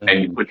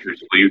and you put your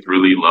sleeves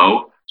really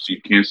low so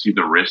you can't see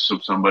the wrists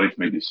of somebody to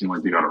make it seem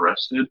like they got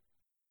arrested.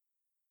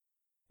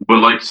 But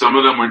like some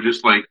of them were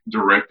just like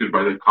directed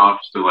by the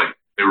cops to like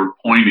they were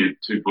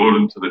pointed to go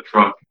into the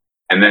truck,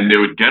 and then they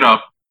would get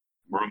up,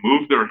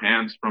 remove their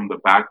hands from the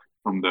back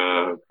from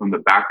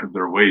the back of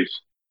their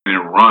waist,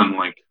 and run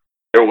like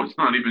there was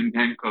not even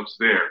handcuffs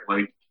there.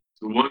 Like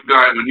the one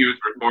guy when he was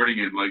recording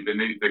it, like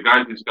the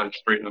guy just got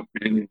straight up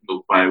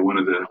manhandled by one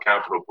of the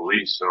Capitol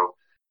Police. So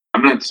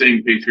I'm not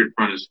saying Patriot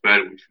Front is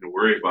bad. We shouldn't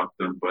worry about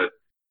them, but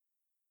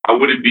I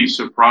wouldn't be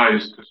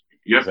surprised because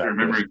you have to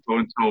remember in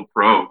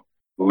COINTELPRO,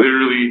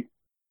 literally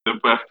the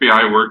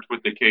FBI worked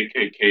with the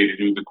KKK to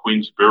do the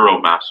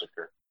Queensboro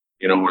massacre.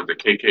 You know, where the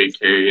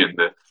KKK and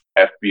the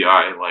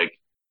FBI like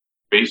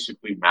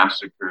basically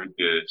massacred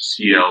the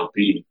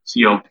CLP,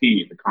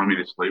 the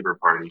Communist Labor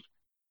Party.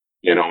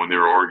 You know, when they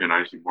were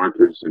organizing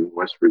workers in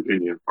West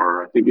Virginia,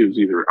 or I think it was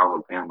either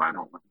Alabama. I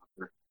don't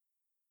remember.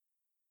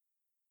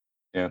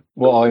 Yeah.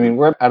 Well, I mean,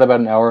 we're at about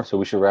an hour, so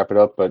we should wrap it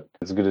up, but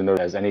it's good to know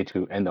as any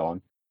to end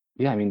on.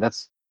 Yeah, I mean,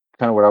 that's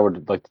kind of what I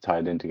would like to tie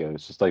it in together.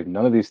 It's just like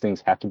none of these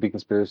things have to be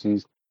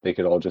conspiracies. They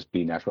could all just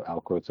be natural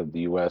outgrowths of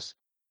the U.S.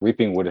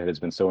 reaping what it has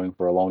been sowing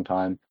for a long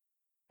time.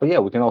 But yeah,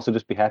 we can also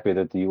just be happy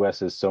that the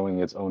U.S. is sowing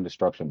its own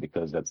destruction,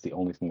 because that's the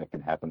only thing that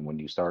can happen when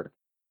you start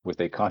with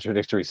a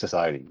contradictory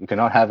society. You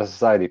cannot have a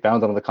society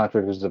founded on the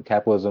contradictions of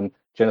capitalism,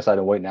 genocide,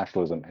 and white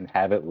nationalism and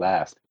have it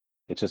last.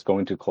 It's just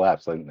going to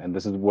collapse. And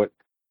this is what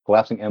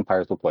collapsing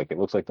empires look like. It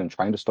looks like them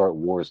trying to start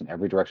wars in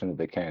every direction that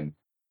they can,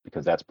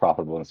 because that's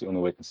profitable and it's the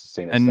only way to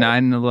sustain it. And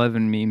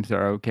 9/11 memes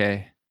are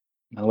okay.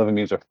 9/11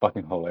 memes are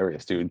fucking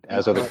hilarious, dude.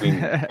 As are the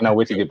queen. I cannot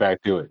wait to get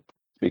back to it.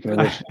 Speaking of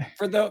which,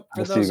 for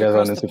I'll see those you guys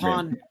on across the Instagram.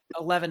 pond,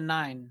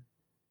 11-9.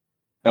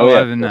 Oh,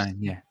 yeah, 11/9,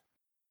 yeah.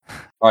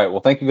 All right.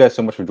 Well, thank you guys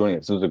so much for joining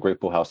us. This was a great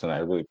full house tonight. I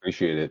really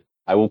appreciate it.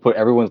 I will put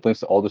everyone's links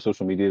to all the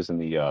social medias in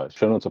the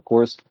show notes, of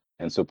course.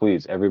 And so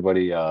please,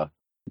 everybody,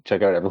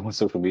 check out everyone's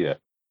social media.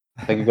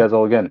 Thank you guys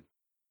all again.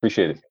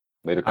 Appreciate it.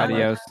 Later. comrades.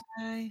 Adios.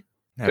 Bye.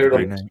 Have a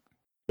great night.